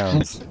reach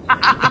rounds.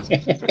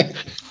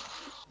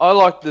 I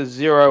liked the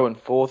 0 and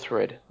 4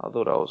 thread. I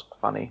thought that was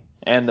funny.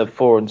 And the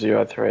 4 and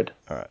 0 thread.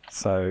 Alright,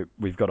 so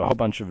we've got a whole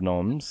bunch of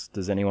noms.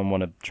 Does anyone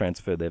want to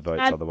transfer their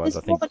votes? Otherwise,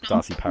 I there's think more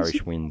Darcy noms.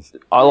 Parish wins.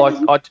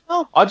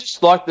 I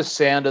just like the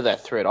sound of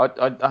that thread.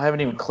 I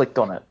haven't even clicked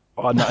on it.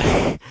 Oh,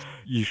 no.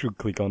 You should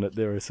click on it.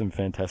 There are some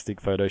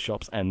fantastic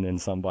photoshops and then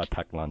some by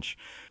Pack Lunch.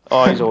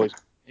 Oh, he's always...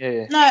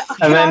 Yeah. No,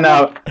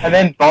 And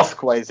then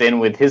Bosk weighs in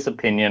with his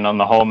opinion on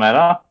the whole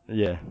matter.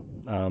 Yeah.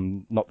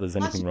 Not there's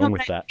anything wrong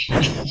with that.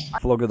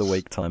 Vlog of the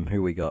week time.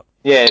 Who we got?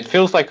 Yeah, it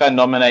feels like I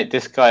nominate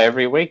this guy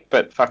every week,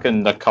 but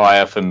fucking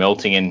Nakaya for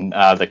melting in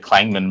the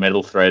Klangman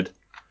medal thread.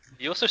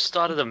 You also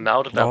started a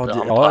melt about the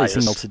Is umpires.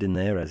 he melted in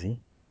there, has he?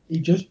 You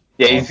just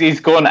Yeah, he's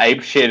gone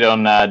apeshit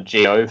on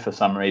GO for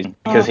some reason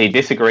because he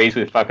disagrees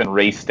with fucking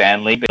Reece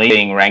Stanley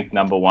being ranked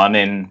number 1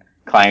 in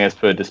clangers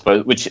per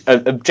disposal, which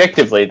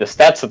objectively the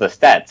stats are the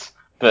stats,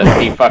 but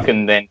he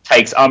fucking then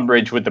takes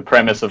umbrage with the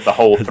premise of the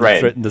whole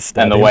thread and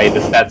the way the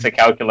stats are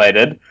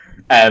calculated,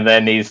 and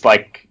then he's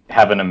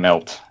having a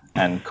melt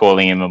and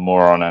calling him a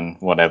moron and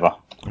whatever.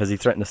 Has he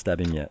threatened to stab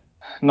him yet?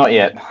 Not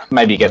yet.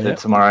 Maybe get there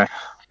tomorrow.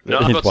 No,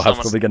 I've His got wife's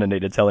someone- probably going to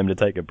need to tell him to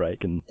take a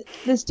break. And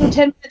there's still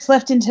 10 minutes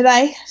left in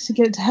today to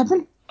get it to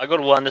happen. I got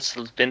one that's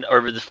been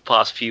over the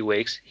past few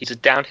weeks. He's a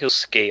downhill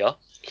skier.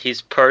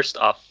 His posts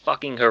are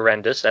fucking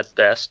horrendous at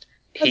best.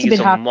 That's a He's bit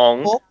a hard.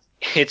 Mong.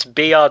 It's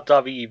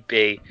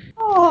BRWB.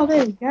 Oh,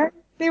 there you go.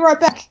 Be right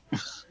back.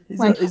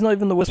 he's not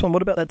even the worst one.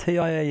 What about that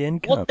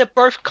TIAN cunt? What? They're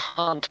both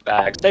cunt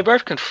bags. They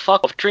both can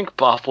fuck off, drink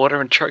bath water,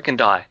 and choke and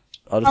die.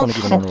 I just want to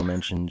give an honourable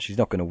mention. She's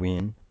not going to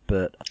win,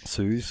 but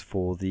Suze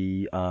for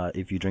the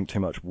if you drink too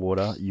much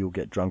water, you'll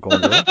get drunk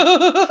on water.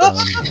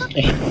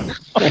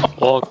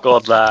 Oh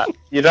god, that.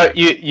 You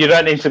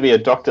don't need to be a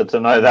doctor to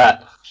know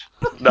that.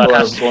 That Or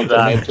has to be want a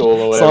that. mental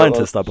or whatever.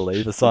 Scientist, I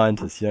believe. A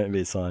scientist. You don't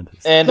be a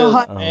scientist. And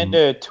God.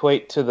 a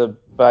tweet to the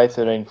Bay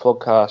 13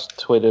 Vlogcast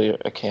Twitter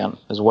account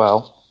as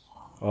well.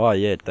 Oh,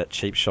 yeah, that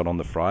cheap shot on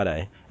the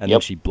Friday. And then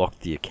she blocked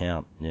the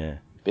account. Yeah.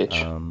 Bitch.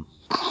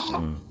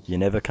 You're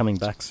never coming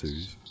back,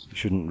 Suze. You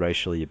shouldn't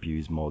racially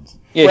abuse mods.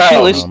 Yeah, Well, she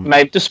listens.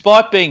 mate,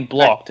 Despite being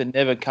blocked and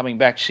never coming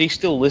back, she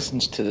still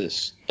listens to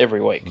this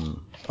every week.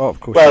 Oh, of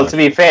course. Well, to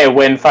be fair,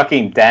 when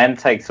fucking Dan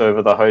takes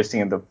over the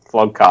hosting of the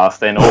vlogcast,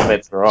 then all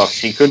bets are off.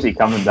 She could be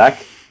coming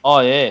back. Oh,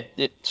 yeah.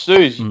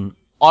 Suze,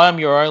 I am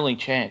your only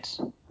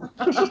chance.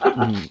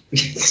 I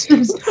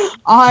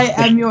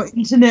am your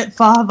internet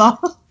father.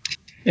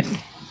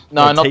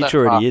 No, Well, not Teach that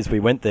already far. is.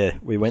 We went there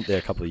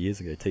a couple of years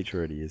ago. Teach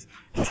already is.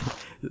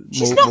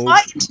 She's not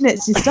my internet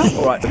sister.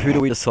 All right, who do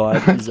we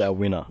decide is our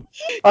winner?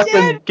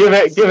 Fucking give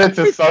it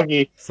to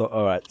Soggy. So,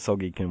 all right,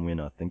 Soggy can win,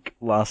 I think.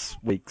 Last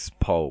week's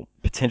poll.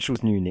 Potential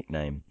new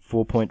nickname.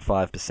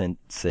 4.5%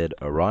 said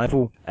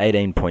Arrival.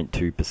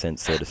 18.2%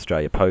 said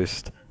Australia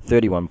Post.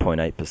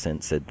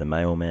 31.8% said The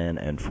Mailman.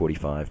 And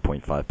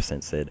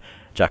 45.5% said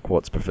Jack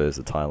Watts prefers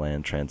the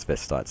Thailand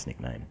transvestites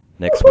nickname.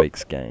 Next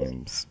week's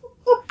games.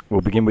 We'll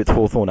begin with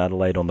Hawthorn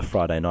Adelaide on the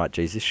Friday night.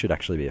 Jeez, this should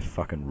actually be a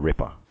fucking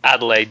ripper.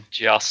 Adelaide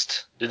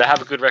just. Did they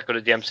have a good record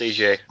at the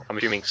MCG? I'm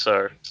assuming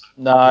so.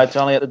 No, it's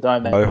only at the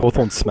Dome. Oh,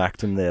 Hawthorn smacked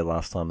them there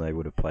last time they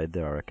would have played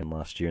there, I reckon,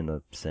 last year in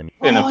the semi.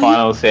 In the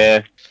finals,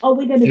 yeah. Oh,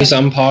 we're going to Who's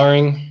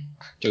umpiring?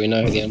 Do we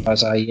know who the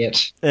umpires are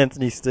yet?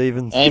 Anthony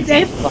Stevens. And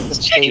fucking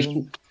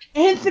Stephen.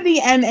 Anthony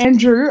and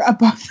Andrew are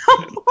both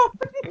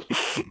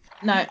umpiring.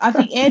 No, I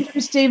think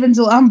Andrew Stevens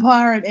will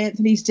umpire and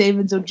Anthony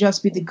Stevens will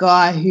just be the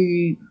guy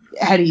who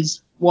had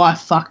his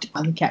wife fucked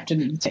by the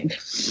captain of the team.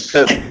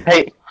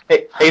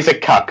 He's a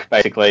cuck,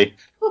 basically.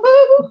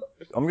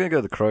 I'm going to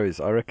go the Crows.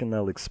 I reckon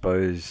they'll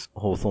expose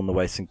Hawthorn the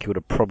way St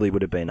Kilda probably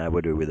would have been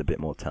able to with a bit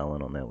more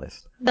talent on their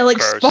list. They'll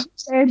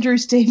expose Andrew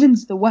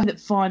Stevens the way that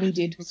Finey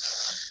did.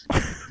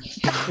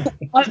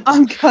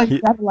 I'm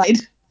going Adelaide.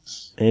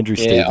 Andrew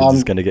Stevens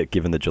is going to get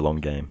given the Geelong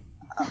game.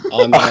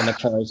 I'm on the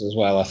Crows as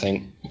well, I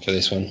think, for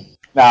this one.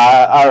 Nah,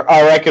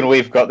 I reckon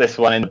we've got this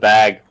one in the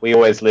bag. We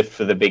always lift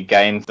for the big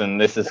games, and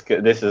this is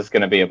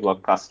going to be a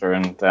blockbuster,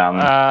 and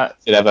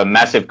should have a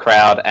massive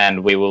crowd,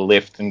 and we will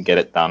lift and get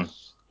it done.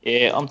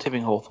 Yeah, I'm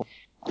tipping Hawthorn.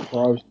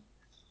 Crows.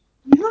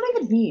 You're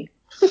not even here.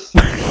 You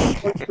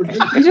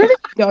don't even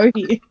go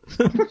here.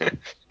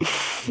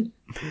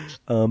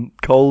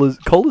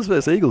 Colas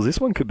versus Eagles.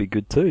 This one could be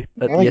good too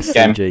at the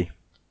SCG.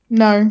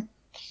 No.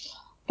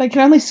 They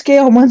can only ski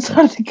on one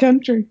side of the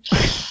country.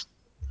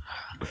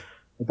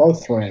 They're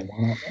both 3-1,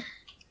 aren't they?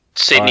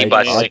 Sydney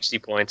by 60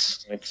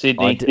 points.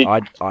 Sydney.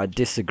 I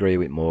disagree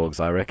with Morgs.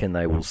 I reckon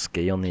they will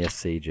ski on the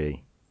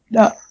SCG.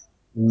 No.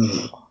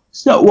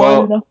 It's not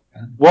wide enough.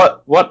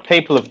 What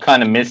people have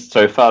kind of missed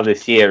so far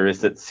this year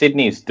is that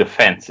Sydney's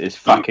defence is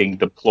fucking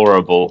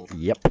deplorable.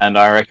 Yep. And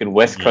I reckon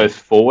West Coast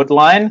forward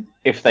line,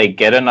 if they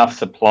get enough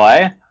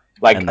supply,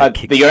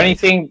 the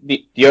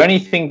only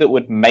thing that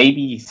would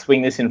maybe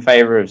swing this in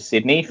favour of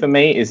Sydney for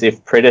me is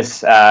if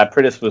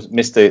Priddis was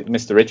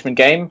Mr. Richmond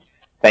game.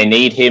 They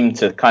need him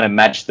to kind of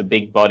match the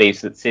big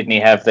bodies that Sydney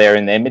have there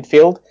in their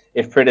midfield.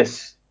 If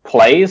Priddis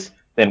plays,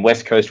 then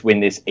West Coast win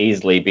this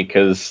easily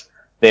because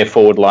their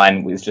forward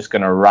line is just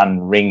going to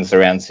run rings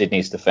around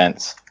Sydney's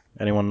defence.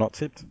 Anyone not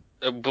tipped?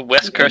 But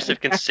West Coast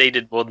have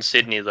conceded more than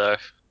Sydney, though.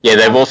 Yeah,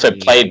 they've also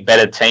played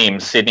better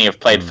teams. Sydney have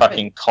played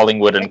fucking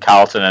Collingwood and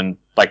Carlton and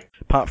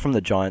Apart from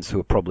the Giants, who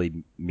are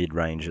probably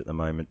mid-range at the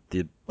moment,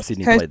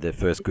 Sydney played their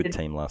first good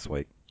team last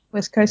week.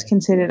 West Coast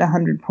conceded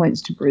 100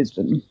 points to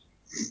Brisbane.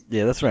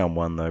 Yeah, that's round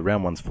one, though.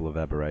 Round one's full of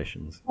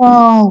aberrations.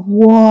 Oh,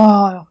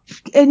 wow.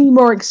 Any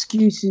more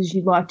excuses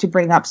you'd like to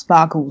bring up,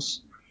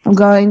 Sparkles? I'm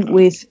going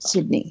with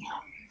Sydney.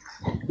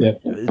 Yeah.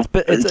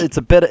 It's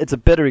a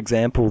better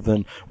example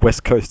than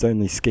West Coast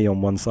only ski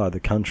on one side of the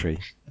country.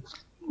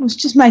 I was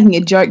just making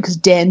a joke because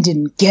Dan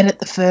didn't get it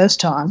the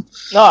first time.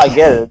 No, I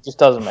get it. It just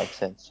doesn't make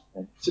sense.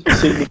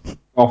 Sydney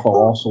off a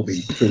loss will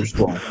be too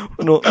strong.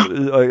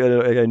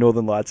 Okay,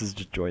 Northern Lights has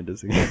just joined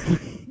us again.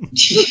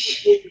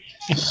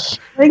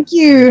 Thank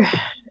you,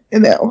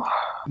 Emil.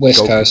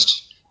 West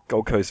Coast.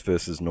 Gold Coast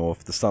versus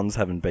North. The Suns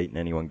haven't beaten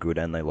anyone good,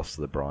 and they lost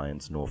to the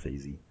Bryans. North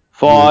easy.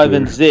 5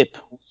 and zip.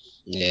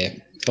 Yeah,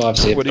 5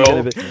 zip. What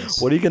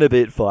are you going to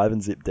be at 5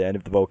 and zip, Dan,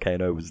 if the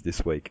volcano was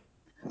this week?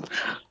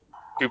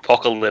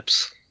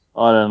 Apocalypse.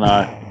 I don't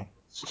know.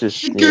 It's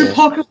just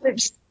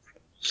Apocalypse.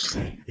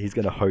 He's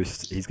going to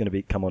host. He's going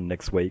to come on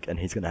next week, and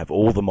he's going to have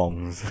all the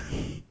Mongs.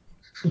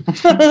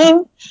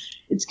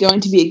 It's going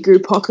to be a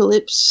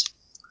groupocalypse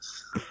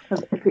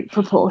of epic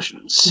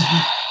proportions.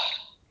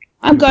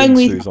 I'm going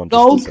with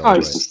Gold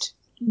Coast.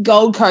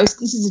 Gold Coast.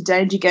 This is a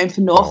danger game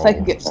for North. They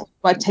could get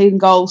by 10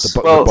 goals.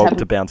 The Bog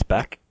to bounce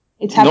back.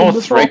 It's happened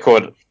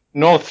before.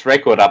 North's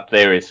record up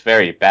there is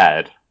very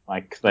bad.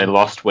 Like they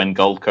lost when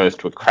Gold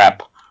Coast were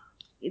crap.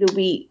 It'll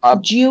be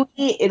dewy.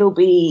 It'll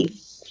be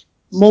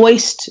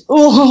moist.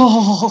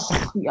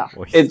 Oh, yeah.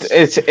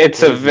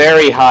 It's a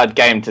very hard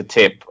game to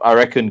tip. I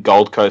reckon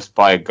Gold Coast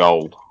by a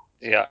goal.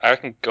 Yeah, I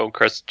reckon Gold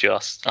Coast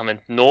just. I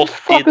mean,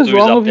 North did lose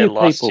up there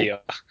last year.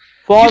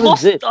 5 You and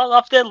zip.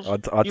 lost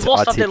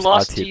up there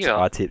last year.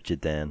 I tipped you,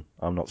 Dan.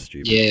 I'm not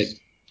stupid. Yeah,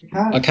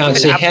 I can't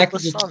see how.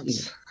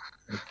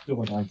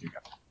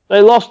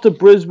 They lost to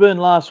Brisbane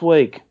last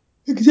week.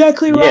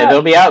 Exactly right. Yeah,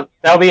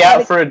 they'll be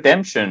out for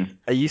redemption.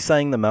 Are you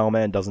saying the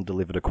mailman doesn't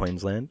deliver to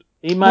Queensland?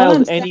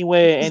 Emails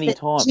anywhere,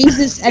 anytime.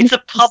 Jesus and his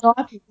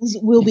disciples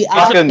will be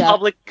It's a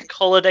public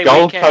holiday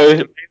Gold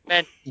weekend.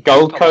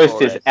 Gold Coast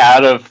is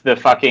out of the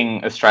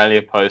fucking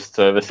Australia Post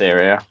service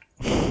area.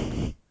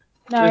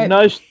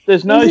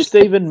 There's no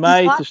Stephen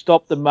May to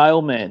stop the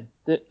mailman.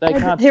 They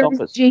can't stop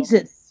us.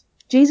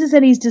 Jesus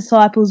and his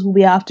disciples will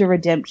be after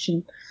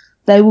redemption.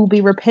 They will be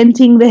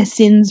repenting their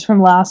sins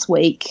from last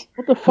week.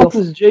 What the fuck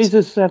does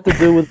Jesus have to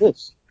do with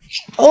this?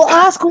 Or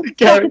ask all the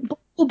fucking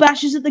Bible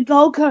bashers at the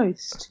Gold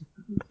Coast.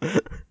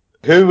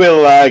 Who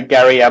will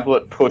Gary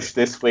Ablett push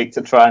this week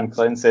to try and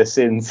cleanse their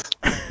sins?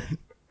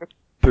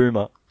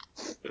 Boomer.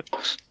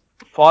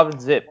 5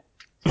 and zip.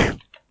 5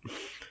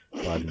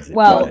 and zip.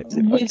 Well,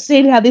 we've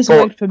seen how this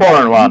worked for 4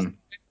 and 1.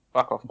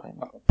 Fuck off,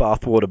 Payne.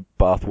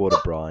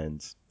 Bathwater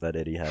Bryans that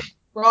Eddie had.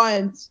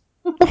 Bryans.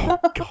 Oh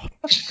God.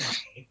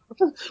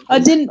 I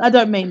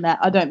don't mean that.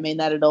 I don't mean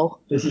that at all.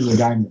 This is a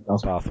game that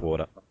does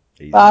Bathwater.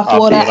 Easy.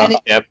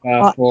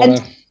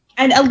 Bathwater.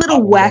 And a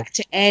little whack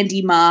to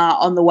Andy Marr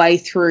on the way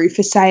through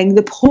for saying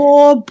the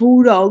poor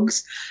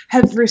Bulldogs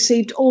have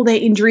received all their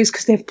injuries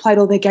because they've played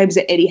all their games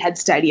at Etihad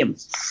Stadium.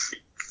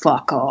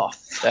 Fuck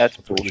off. That's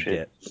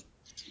bullshit.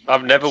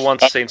 I've never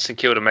once seen St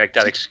Kilda make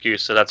that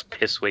excuse, so that's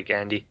piss weak,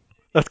 Andy.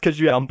 That's because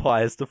you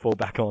umpires to fall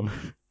back on.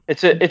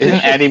 Isn't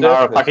Andy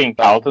Murray a fucking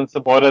Carlton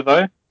supporter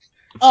though?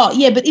 Oh,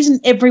 yeah, but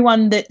isn't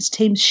everyone that's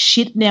team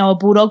shit now a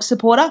Bulldog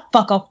supporter?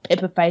 Fuck off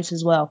Pepperface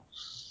as well.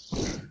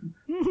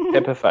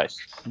 Pepperface.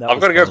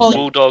 I've got to go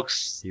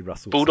Bulldogs.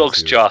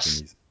 Bulldogs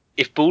just.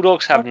 If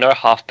Bulldogs have no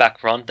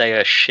halfback run, they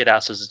are shit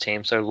ass as a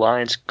team, so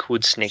Lions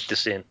could sneak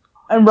this in.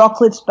 And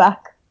Rockliff's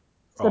back,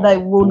 so they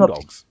will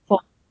Bulldogs.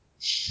 not...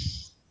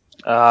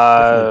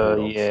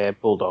 Yeah,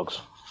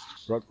 Bulldogs.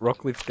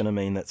 Rockliff's going to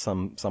mean that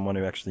someone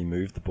who actually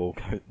moved the ball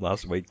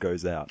last week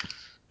goes out.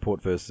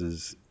 Port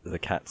versus the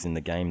Cats in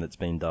the game that's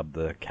been dubbed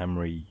the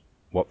Camry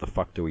what the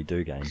fuck do we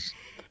do game.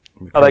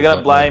 Are they going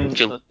to blame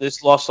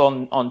this loss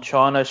on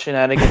China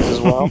shenanigans as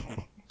well?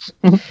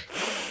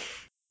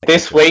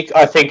 This week,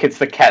 I think it's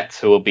the Cats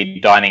who will be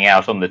dining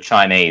out on the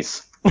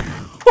Chinese.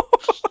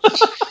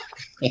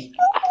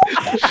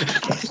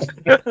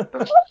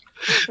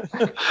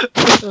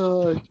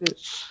 Oh, shit.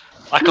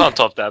 I can't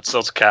top that, so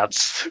it's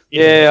Cats.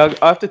 Yeah,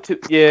 I have to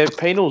tip. Yeah,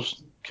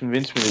 Penal's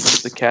convinced me to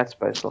tip the Cats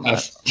based on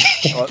that.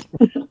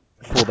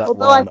 For that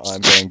line,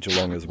 I'm going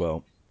Geelong as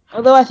well.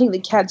 Although I think the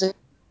Cats are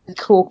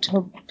cooked,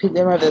 I'll pick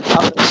them over the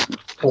Puppets.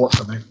 Port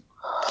for me.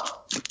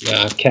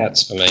 Yeah,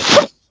 Cats for me.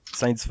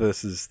 Saints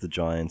versus the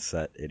Giants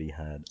at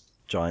Etihad.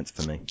 Giants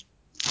for me.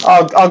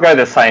 I'll go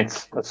the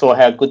Saints. I saw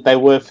how good they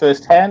were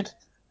firsthand,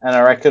 and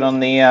I reckon on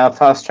the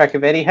fast track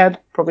of Etihad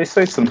probably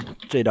suits them.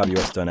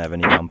 GWS don't have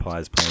any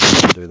umpires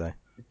playing, do they?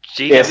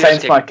 Yeah,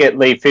 Saints might get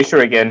Lee Fisher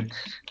again.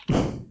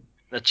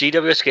 The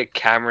GWS get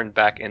Cameron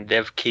back, and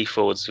their key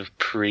forwards were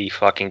pretty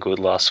fucking good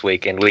last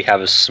week, and we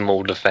have a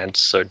small defence,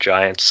 so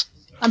Giants.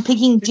 I'm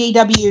picking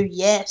GW,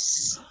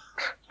 yes.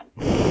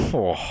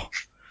 Oh.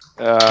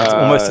 It's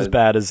almost as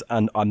bad as,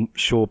 and I'm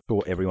sure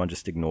everyone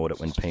just ignored it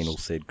when Penal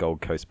said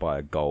Gold Coast by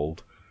a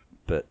gold,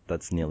 but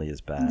that's nearly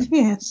as bad.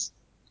 Yes.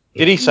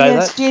 Did he say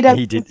that? GW,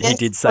 He did yes,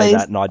 say please.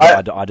 that, and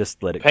I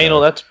just let it Penal,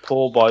 go. that's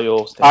poor by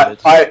your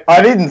standards.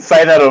 I didn't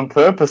say that on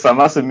purpose. I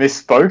must have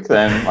misspoke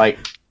then. I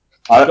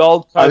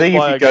think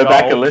if you go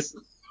back and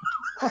listen...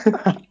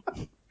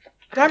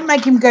 Don't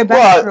make him go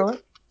back through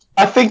it.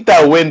 I think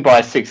they'll win by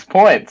 6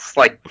 points.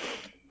 I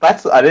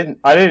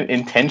didn't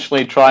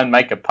intentionally try and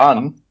make a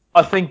pun.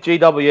 I think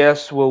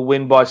GWS will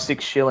win by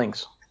 6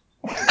 shillings.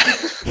 I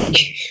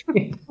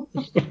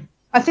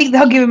think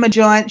they'll give him a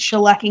giant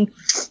shellacking.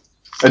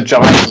 A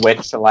giant wet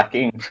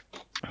shellacking.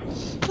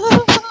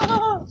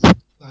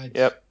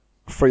 Yep.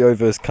 Freo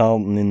versus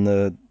Carlton in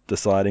the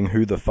deciding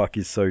who the fuck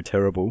is so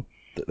terrible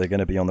that they're going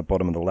to be on the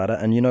bottom of the ladder.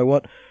 And you know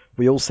what?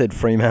 We all said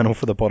Fremantle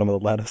for the bottom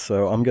of the ladder,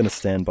 so I'm going to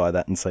stand by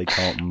that and say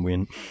Carlton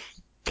win.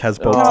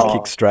 Casbolt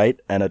kick straight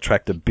and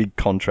attract a big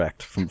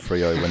contract from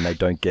Freo when they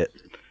don't get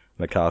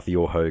McCarthy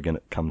or Hogan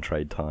at come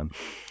trade time.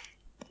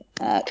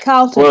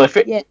 Carlton. Well,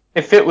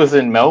 if it was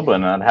in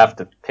Melbourne, I'd have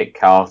to pick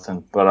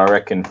Carlton, but I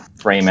reckon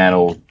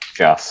Fremantle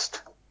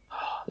just.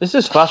 This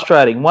is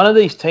frustrating. One of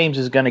these teams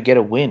is going to get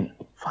a win.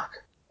 Fuck.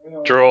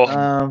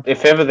 Draw.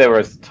 If ever there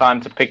was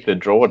time to pick the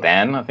draw,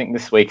 Dan, I think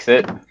this week's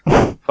it.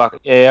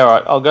 Fuck. Yeah, all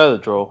right. I'll go the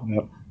draw.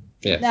 Yep.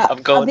 Yeah. Now,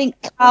 I think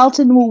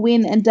Carlton will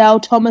win and Dale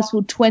Thomas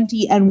will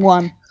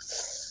 20-1.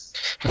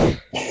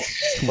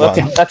 Well,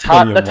 that's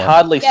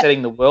hardly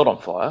setting the world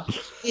on fire.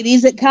 It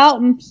is at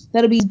Carlton.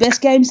 That'll be his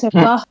best game so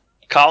far.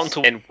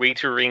 Carlton and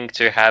Wiedering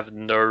to have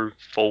no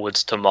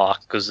forwards to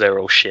mark because they're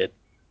all shit.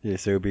 Yeah,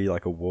 so it'll be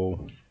like a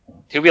wall.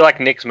 He'll be like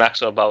Nick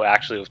Maxwell, but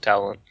actually with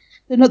talent.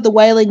 They're not the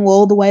wailing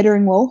wall, the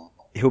Wadering wall.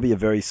 He'll be a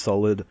very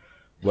solid,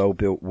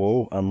 well-built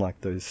wall,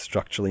 unlike those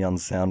structurally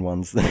unsound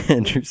ones that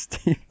Andrew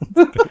Stevens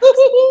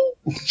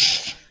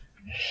builds.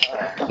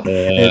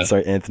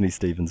 Sorry, Anthony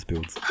Stevens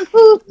builds.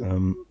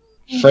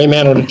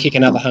 Fremantle to kick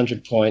another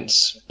 100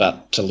 points,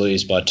 but to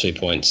lose by 2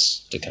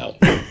 points to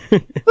Carlton.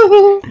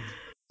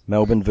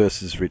 Melbourne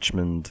versus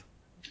Richmond,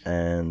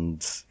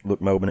 and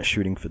look, Melbourne are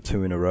shooting for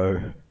 2 in a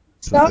row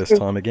for the first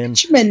time again.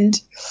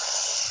 Richmond.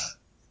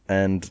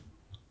 And,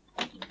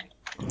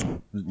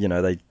 you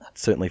know, they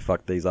certainly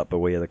fucked these up, but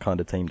we are the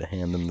kind of team to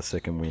hand them the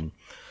second win.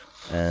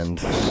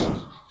 And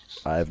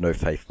I have no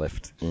faith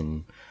left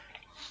in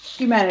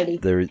humanity.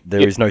 There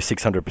is no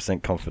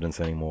 600%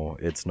 confidence anymore.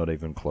 It's not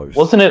even close.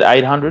 Wasn't it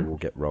 800? We'll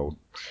get rolled.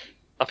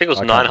 I think it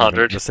was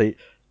 900.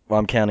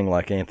 I'm counting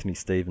like Anthony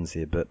Stevens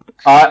here, but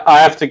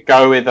I have to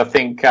go with, I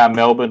think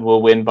Melbourne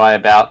will win by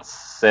about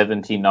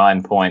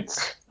 79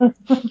 points. we're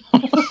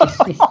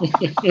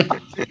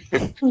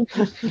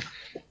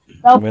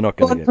not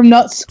going to get from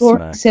not scoring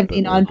smacked,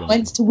 79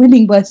 points to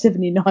winning by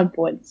 79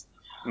 points.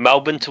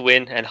 Melbourne to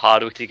win and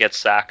Hardwick to get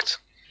sacked.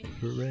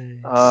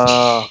 Hooray.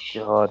 Oh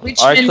god!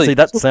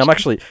 I'm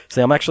actually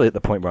at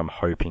the point where I'm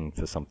hoping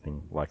for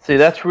something like. See,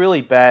 that's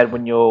really bad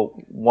when you're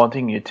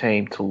wanting your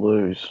team to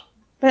lose.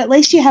 But at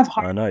least you have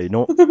hope. I know you're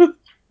not.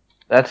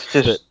 That's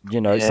just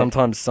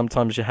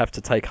sometimes you have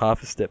to take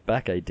half a step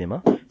back,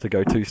 Dimmer, to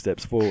go 2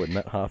 steps forward, and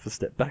that half a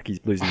step back is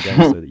losing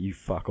games so that you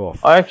fuck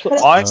off.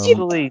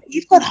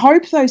 You've got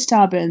hope though,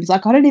 Starburns.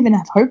 Like I don't even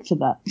have hope for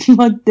that.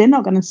 Like they're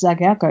not going to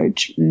sack our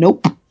coach.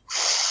 Nope.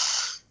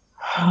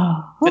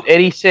 But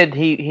Eddie said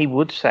he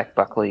would sack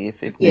Buckley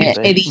if it. Yeah,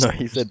 Eddie. No,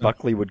 he said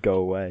Buckley would go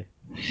away.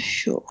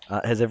 Sure.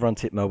 Has everyone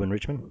tipped Melbourne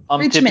Richmond? I'm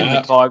Richmond. tipping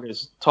the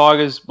Tigers.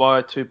 Tigers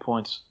by 2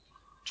 points.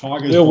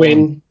 Tigers We'll by-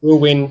 win. We'll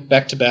win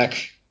back to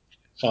back.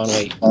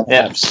 Finally,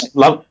 perhaps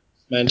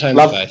maintain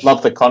the faith.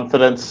 Love the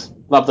confidence.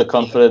 Love the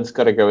confidence.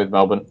 Got to go with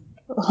Melbourne.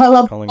 I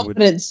love Collingwood.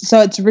 confidence,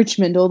 so it's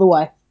Richmond all the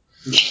way.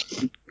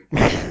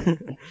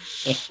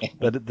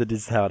 that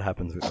is how it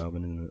happens with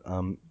Melbourne, isn't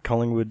it?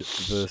 Collingwood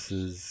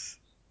versus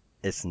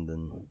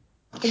Essendon.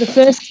 For the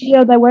first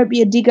year, there won't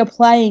be a digger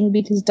playing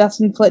because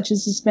Dustin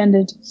Fletcher's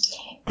suspended.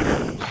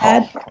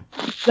 And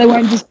they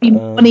won't just be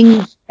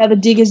mourning other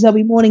diggers, they'll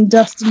be mourning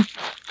Dustin.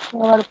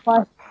 They'll let it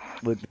play.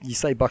 Look, you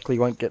say Buckley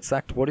won't get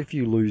sacked. What if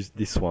you lose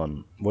this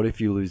one? What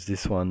if you lose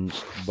this one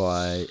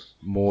by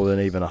more than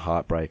even a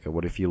heartbreaker?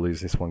 What if you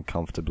lose this one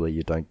comfortably?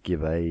 You don't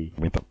give a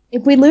whimper.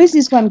 If we lose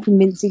this one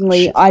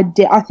convincingly, I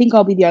think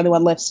I'll be the only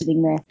one left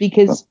sitting there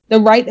because the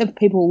rate of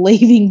people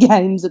leaving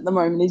games at the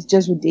moment is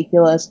just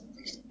ridiculous.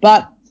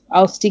 But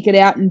I'll stick it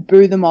out and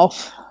boo them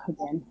off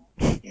again.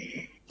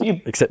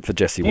 Except for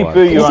Jesse You White.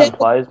 boo your own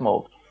players,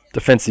 Morgs.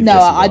 Defensive No,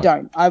 Jesse I White.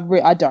 don't.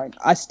 I don't.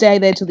 I stay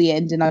there till the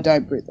end and I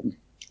don't boo them.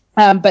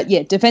 But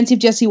yeah, defensive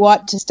Jesse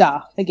White to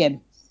star again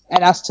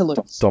and us to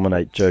lose.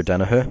 Dominate Joe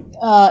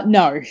Danaher.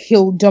 No,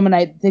 he'll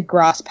dominate the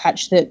grass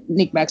patch that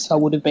Nick Maxwell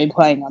would have been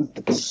playing on.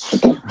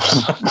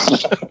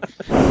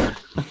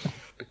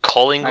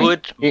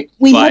 Collingwood.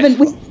 We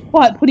haven't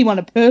quite put him on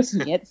a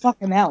person yet.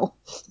 Fucking hell.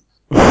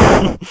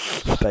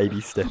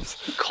 Baby steps.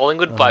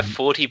 Collingwood by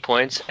 40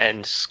 points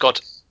and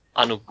Scott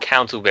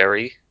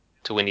unaccountable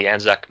to win the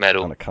Anzac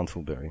medal. On a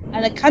Cuntleberry.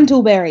 And a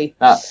Cuntleberry.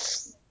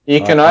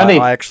 You can only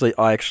I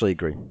actually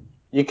agree.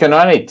 you can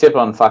only tip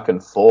on fucking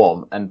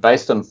form, and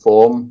based on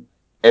form,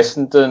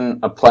 Essendon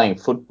are playing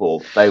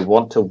football. They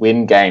want to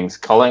win games.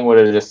 Collingwood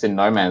are just in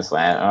no man's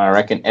land, and I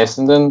reckon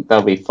Essendon,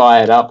 they'll be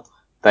fired up.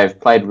 They've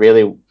played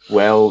really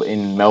well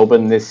in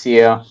Melbourne this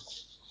year.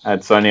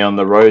 It's only on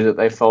the road that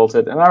they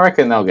faltered, and I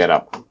reckon they'll get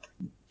up.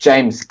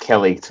 James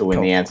Kelly to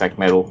win the Anzac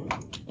medal.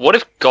 What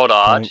if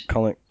Goddard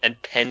Colin,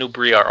 and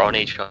Pendlebury are on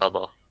each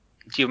other?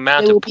 The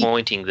amount of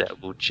pointing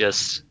that will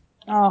just...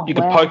 Oh, You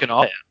can poke an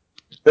eye out.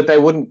 But they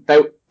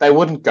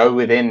wouldn't go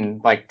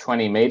within like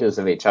 20 metres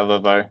of each other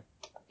though.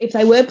 If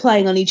they were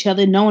playing on each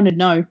other, no one would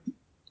know.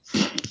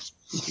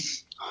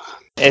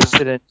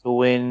 Essendon to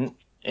win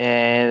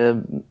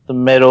and the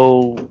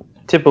medal,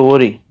 Tipper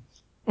Woody.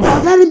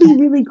 Oh, that'd be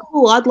really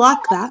cool. I'd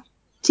like that.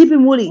 Tip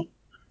and Woody.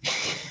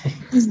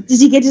 Does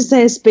he get to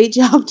say a speech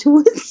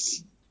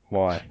afterwards?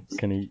 why?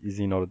 Is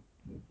he not a...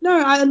 No,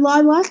 I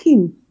like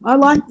him. Yeah,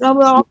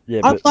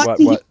 I'd but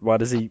like why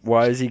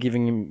is he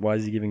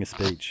giving a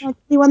speech?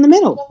 he won the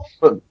medal.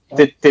 But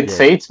did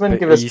Seedsman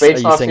give a speech Are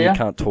you last saying year? he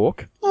can't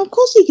talk? Oh, of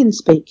course he can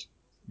speak.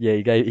 Yeah,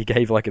 he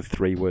gave like a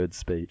 3-word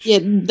speech. Yeah,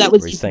 that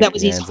was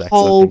his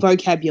whole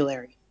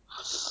vocabulary.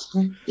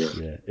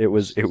 Yeah, it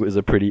was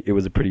a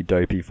pretty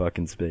dopey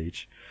fucking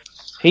speech.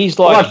 He's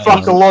Well, like... I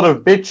fuck a lot of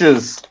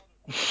bitches.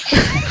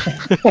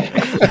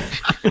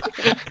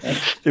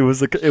 It was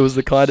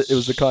the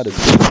kind of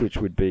speech which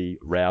would be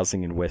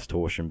rousing in West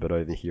Horsham, but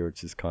over here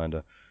it's just kind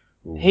of...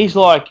 He's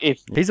like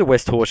if... He's a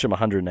West Horsham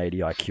 180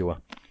 IQ.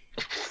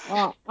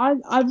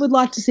 I would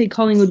like to see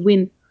Collingwood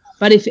win,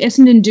 but if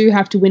Essendon do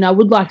have to win, I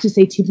would like to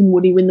see Tip and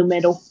Woody win the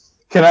medal.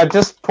 Can I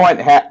just point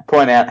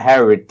out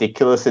how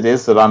ridiculous it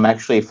is that I'm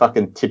actually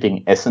fucking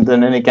tipping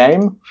Essendon in a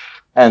game?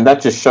 And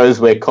that just shows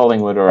where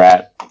Collingwood are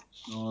at.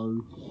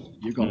 No,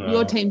 you got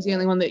Your team's the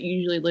only one that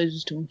usually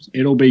loses to them.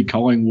 It'll be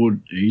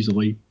Collingwood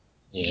easily,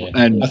 Yeah,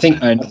 and I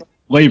think and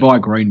Levi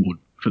Greenwood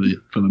for the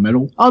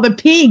medal. Oh, the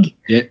pig!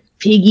 Yeah,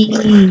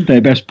 Piggy!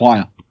 their best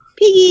player.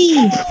 Piggy!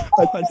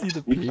 Why is he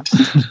the pig?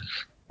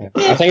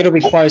 I think it'll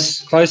be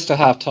close to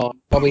half time.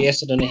 Probably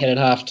Essendon ahead at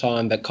half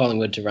time, but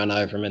Collingwood to run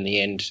over them in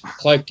the end.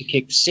 Cloak to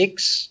kick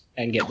 6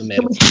 and get the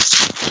medal.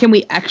 Can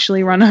we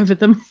actually run over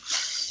them?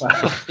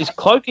 Is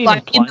Cloak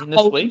even playing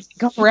this week?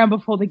 Come around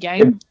before the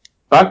game.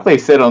 Buckley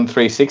said on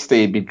 360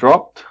 he'd be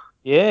dropped.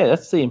 Yeah,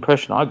 that's the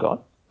impression I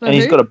got. For And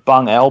he's who? got a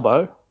bung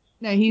elbow.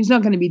 No, he's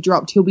not going to be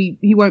dropped. He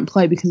won't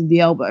play because of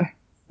the elbow.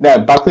 No,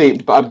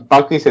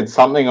 Buckley said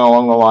something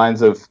along the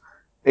lines of,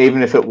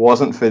 even if it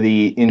wasn't for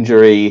the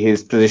injury,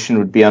 his position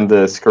would be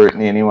under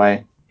scrutiny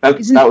anyway. That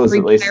was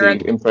at least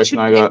the impression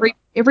I got.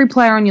 Every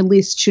player on your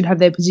list should have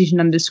their position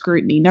under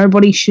scrutiny.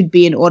 Nobody should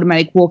be an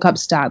automatic walk-up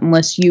start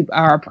unless you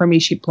are a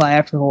premiership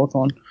player for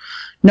Hawthorn.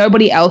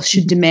 Nobody else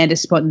should demand a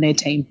spot in their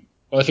team.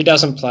 Well, if he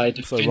doesn't play,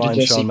 So defend Ryan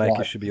Jesse Schoenmaker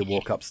White. should be a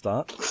walk-up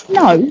start.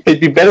 No.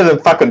 He'd be better than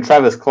fucking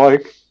Travis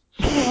Cloak.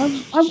 Why are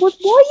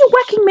you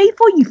whacking me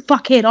for, you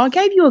fuckhead? I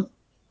gave you a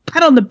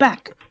pat on the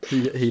back.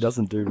 He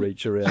doesn't do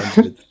reach around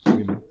with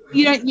women.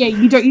 You don't. Yeah,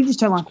 you don't. You just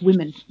don't like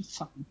women.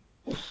 Fucking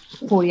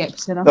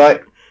 48%.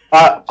 So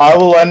I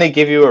will only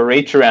give you a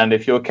reach around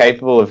if you're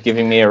capable of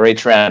giving me a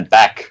reach around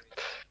back.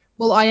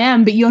 Well, I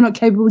am, but you're not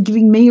capable of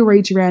giving me a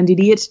reach around,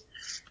 idiot.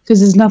 Because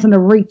there's nothing to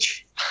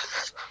reach.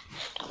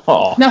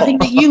 Oh. Nothing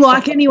that you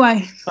like,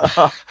 anyway.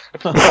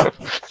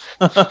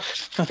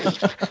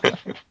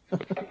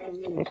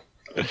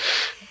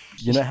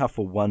 You know how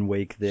for 1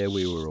 week there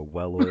we were a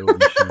well-oiled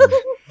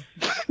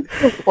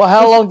machine? Well,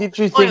 how long did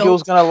you think it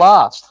was going to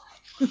last?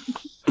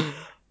 I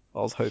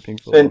was hoping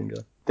for Then-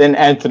 longer. Then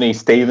Anthony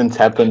Stevens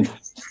happened.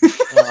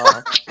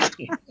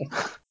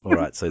 All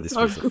right, so this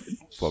So was the good.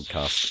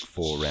 vlogcast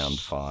for round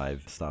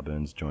 5.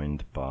 Starburns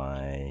joined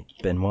by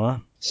Benoit,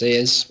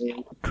 Sears.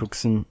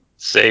 Cookson,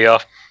 See ya.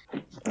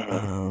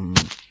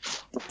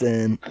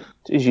 Dan.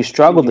 Geez, you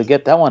struggled to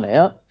get that one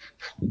out.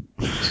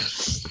 I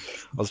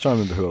was trying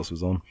to remember who else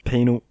was on.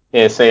 Penal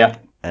Yeah, see ya.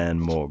 and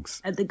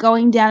Morgs. At the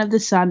going down of the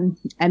sun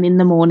and in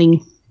the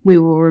morning, we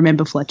will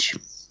remember Fletch.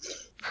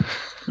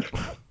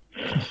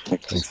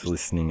 Thanks for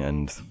listening,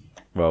 and,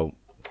 well,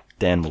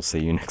 Dan will see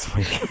you next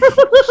week.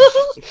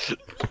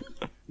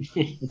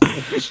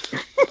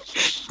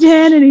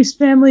 Dan and his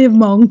family of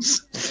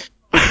monks.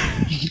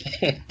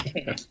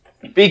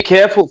 Be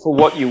careful for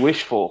what you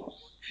wish for.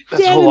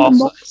 That's Dan all and I'll the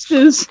say.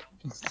 monsters.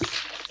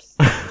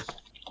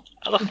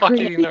 How the fuck did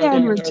you Creepy know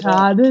and that?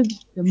 retarded.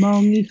 The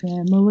Mongy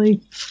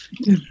family.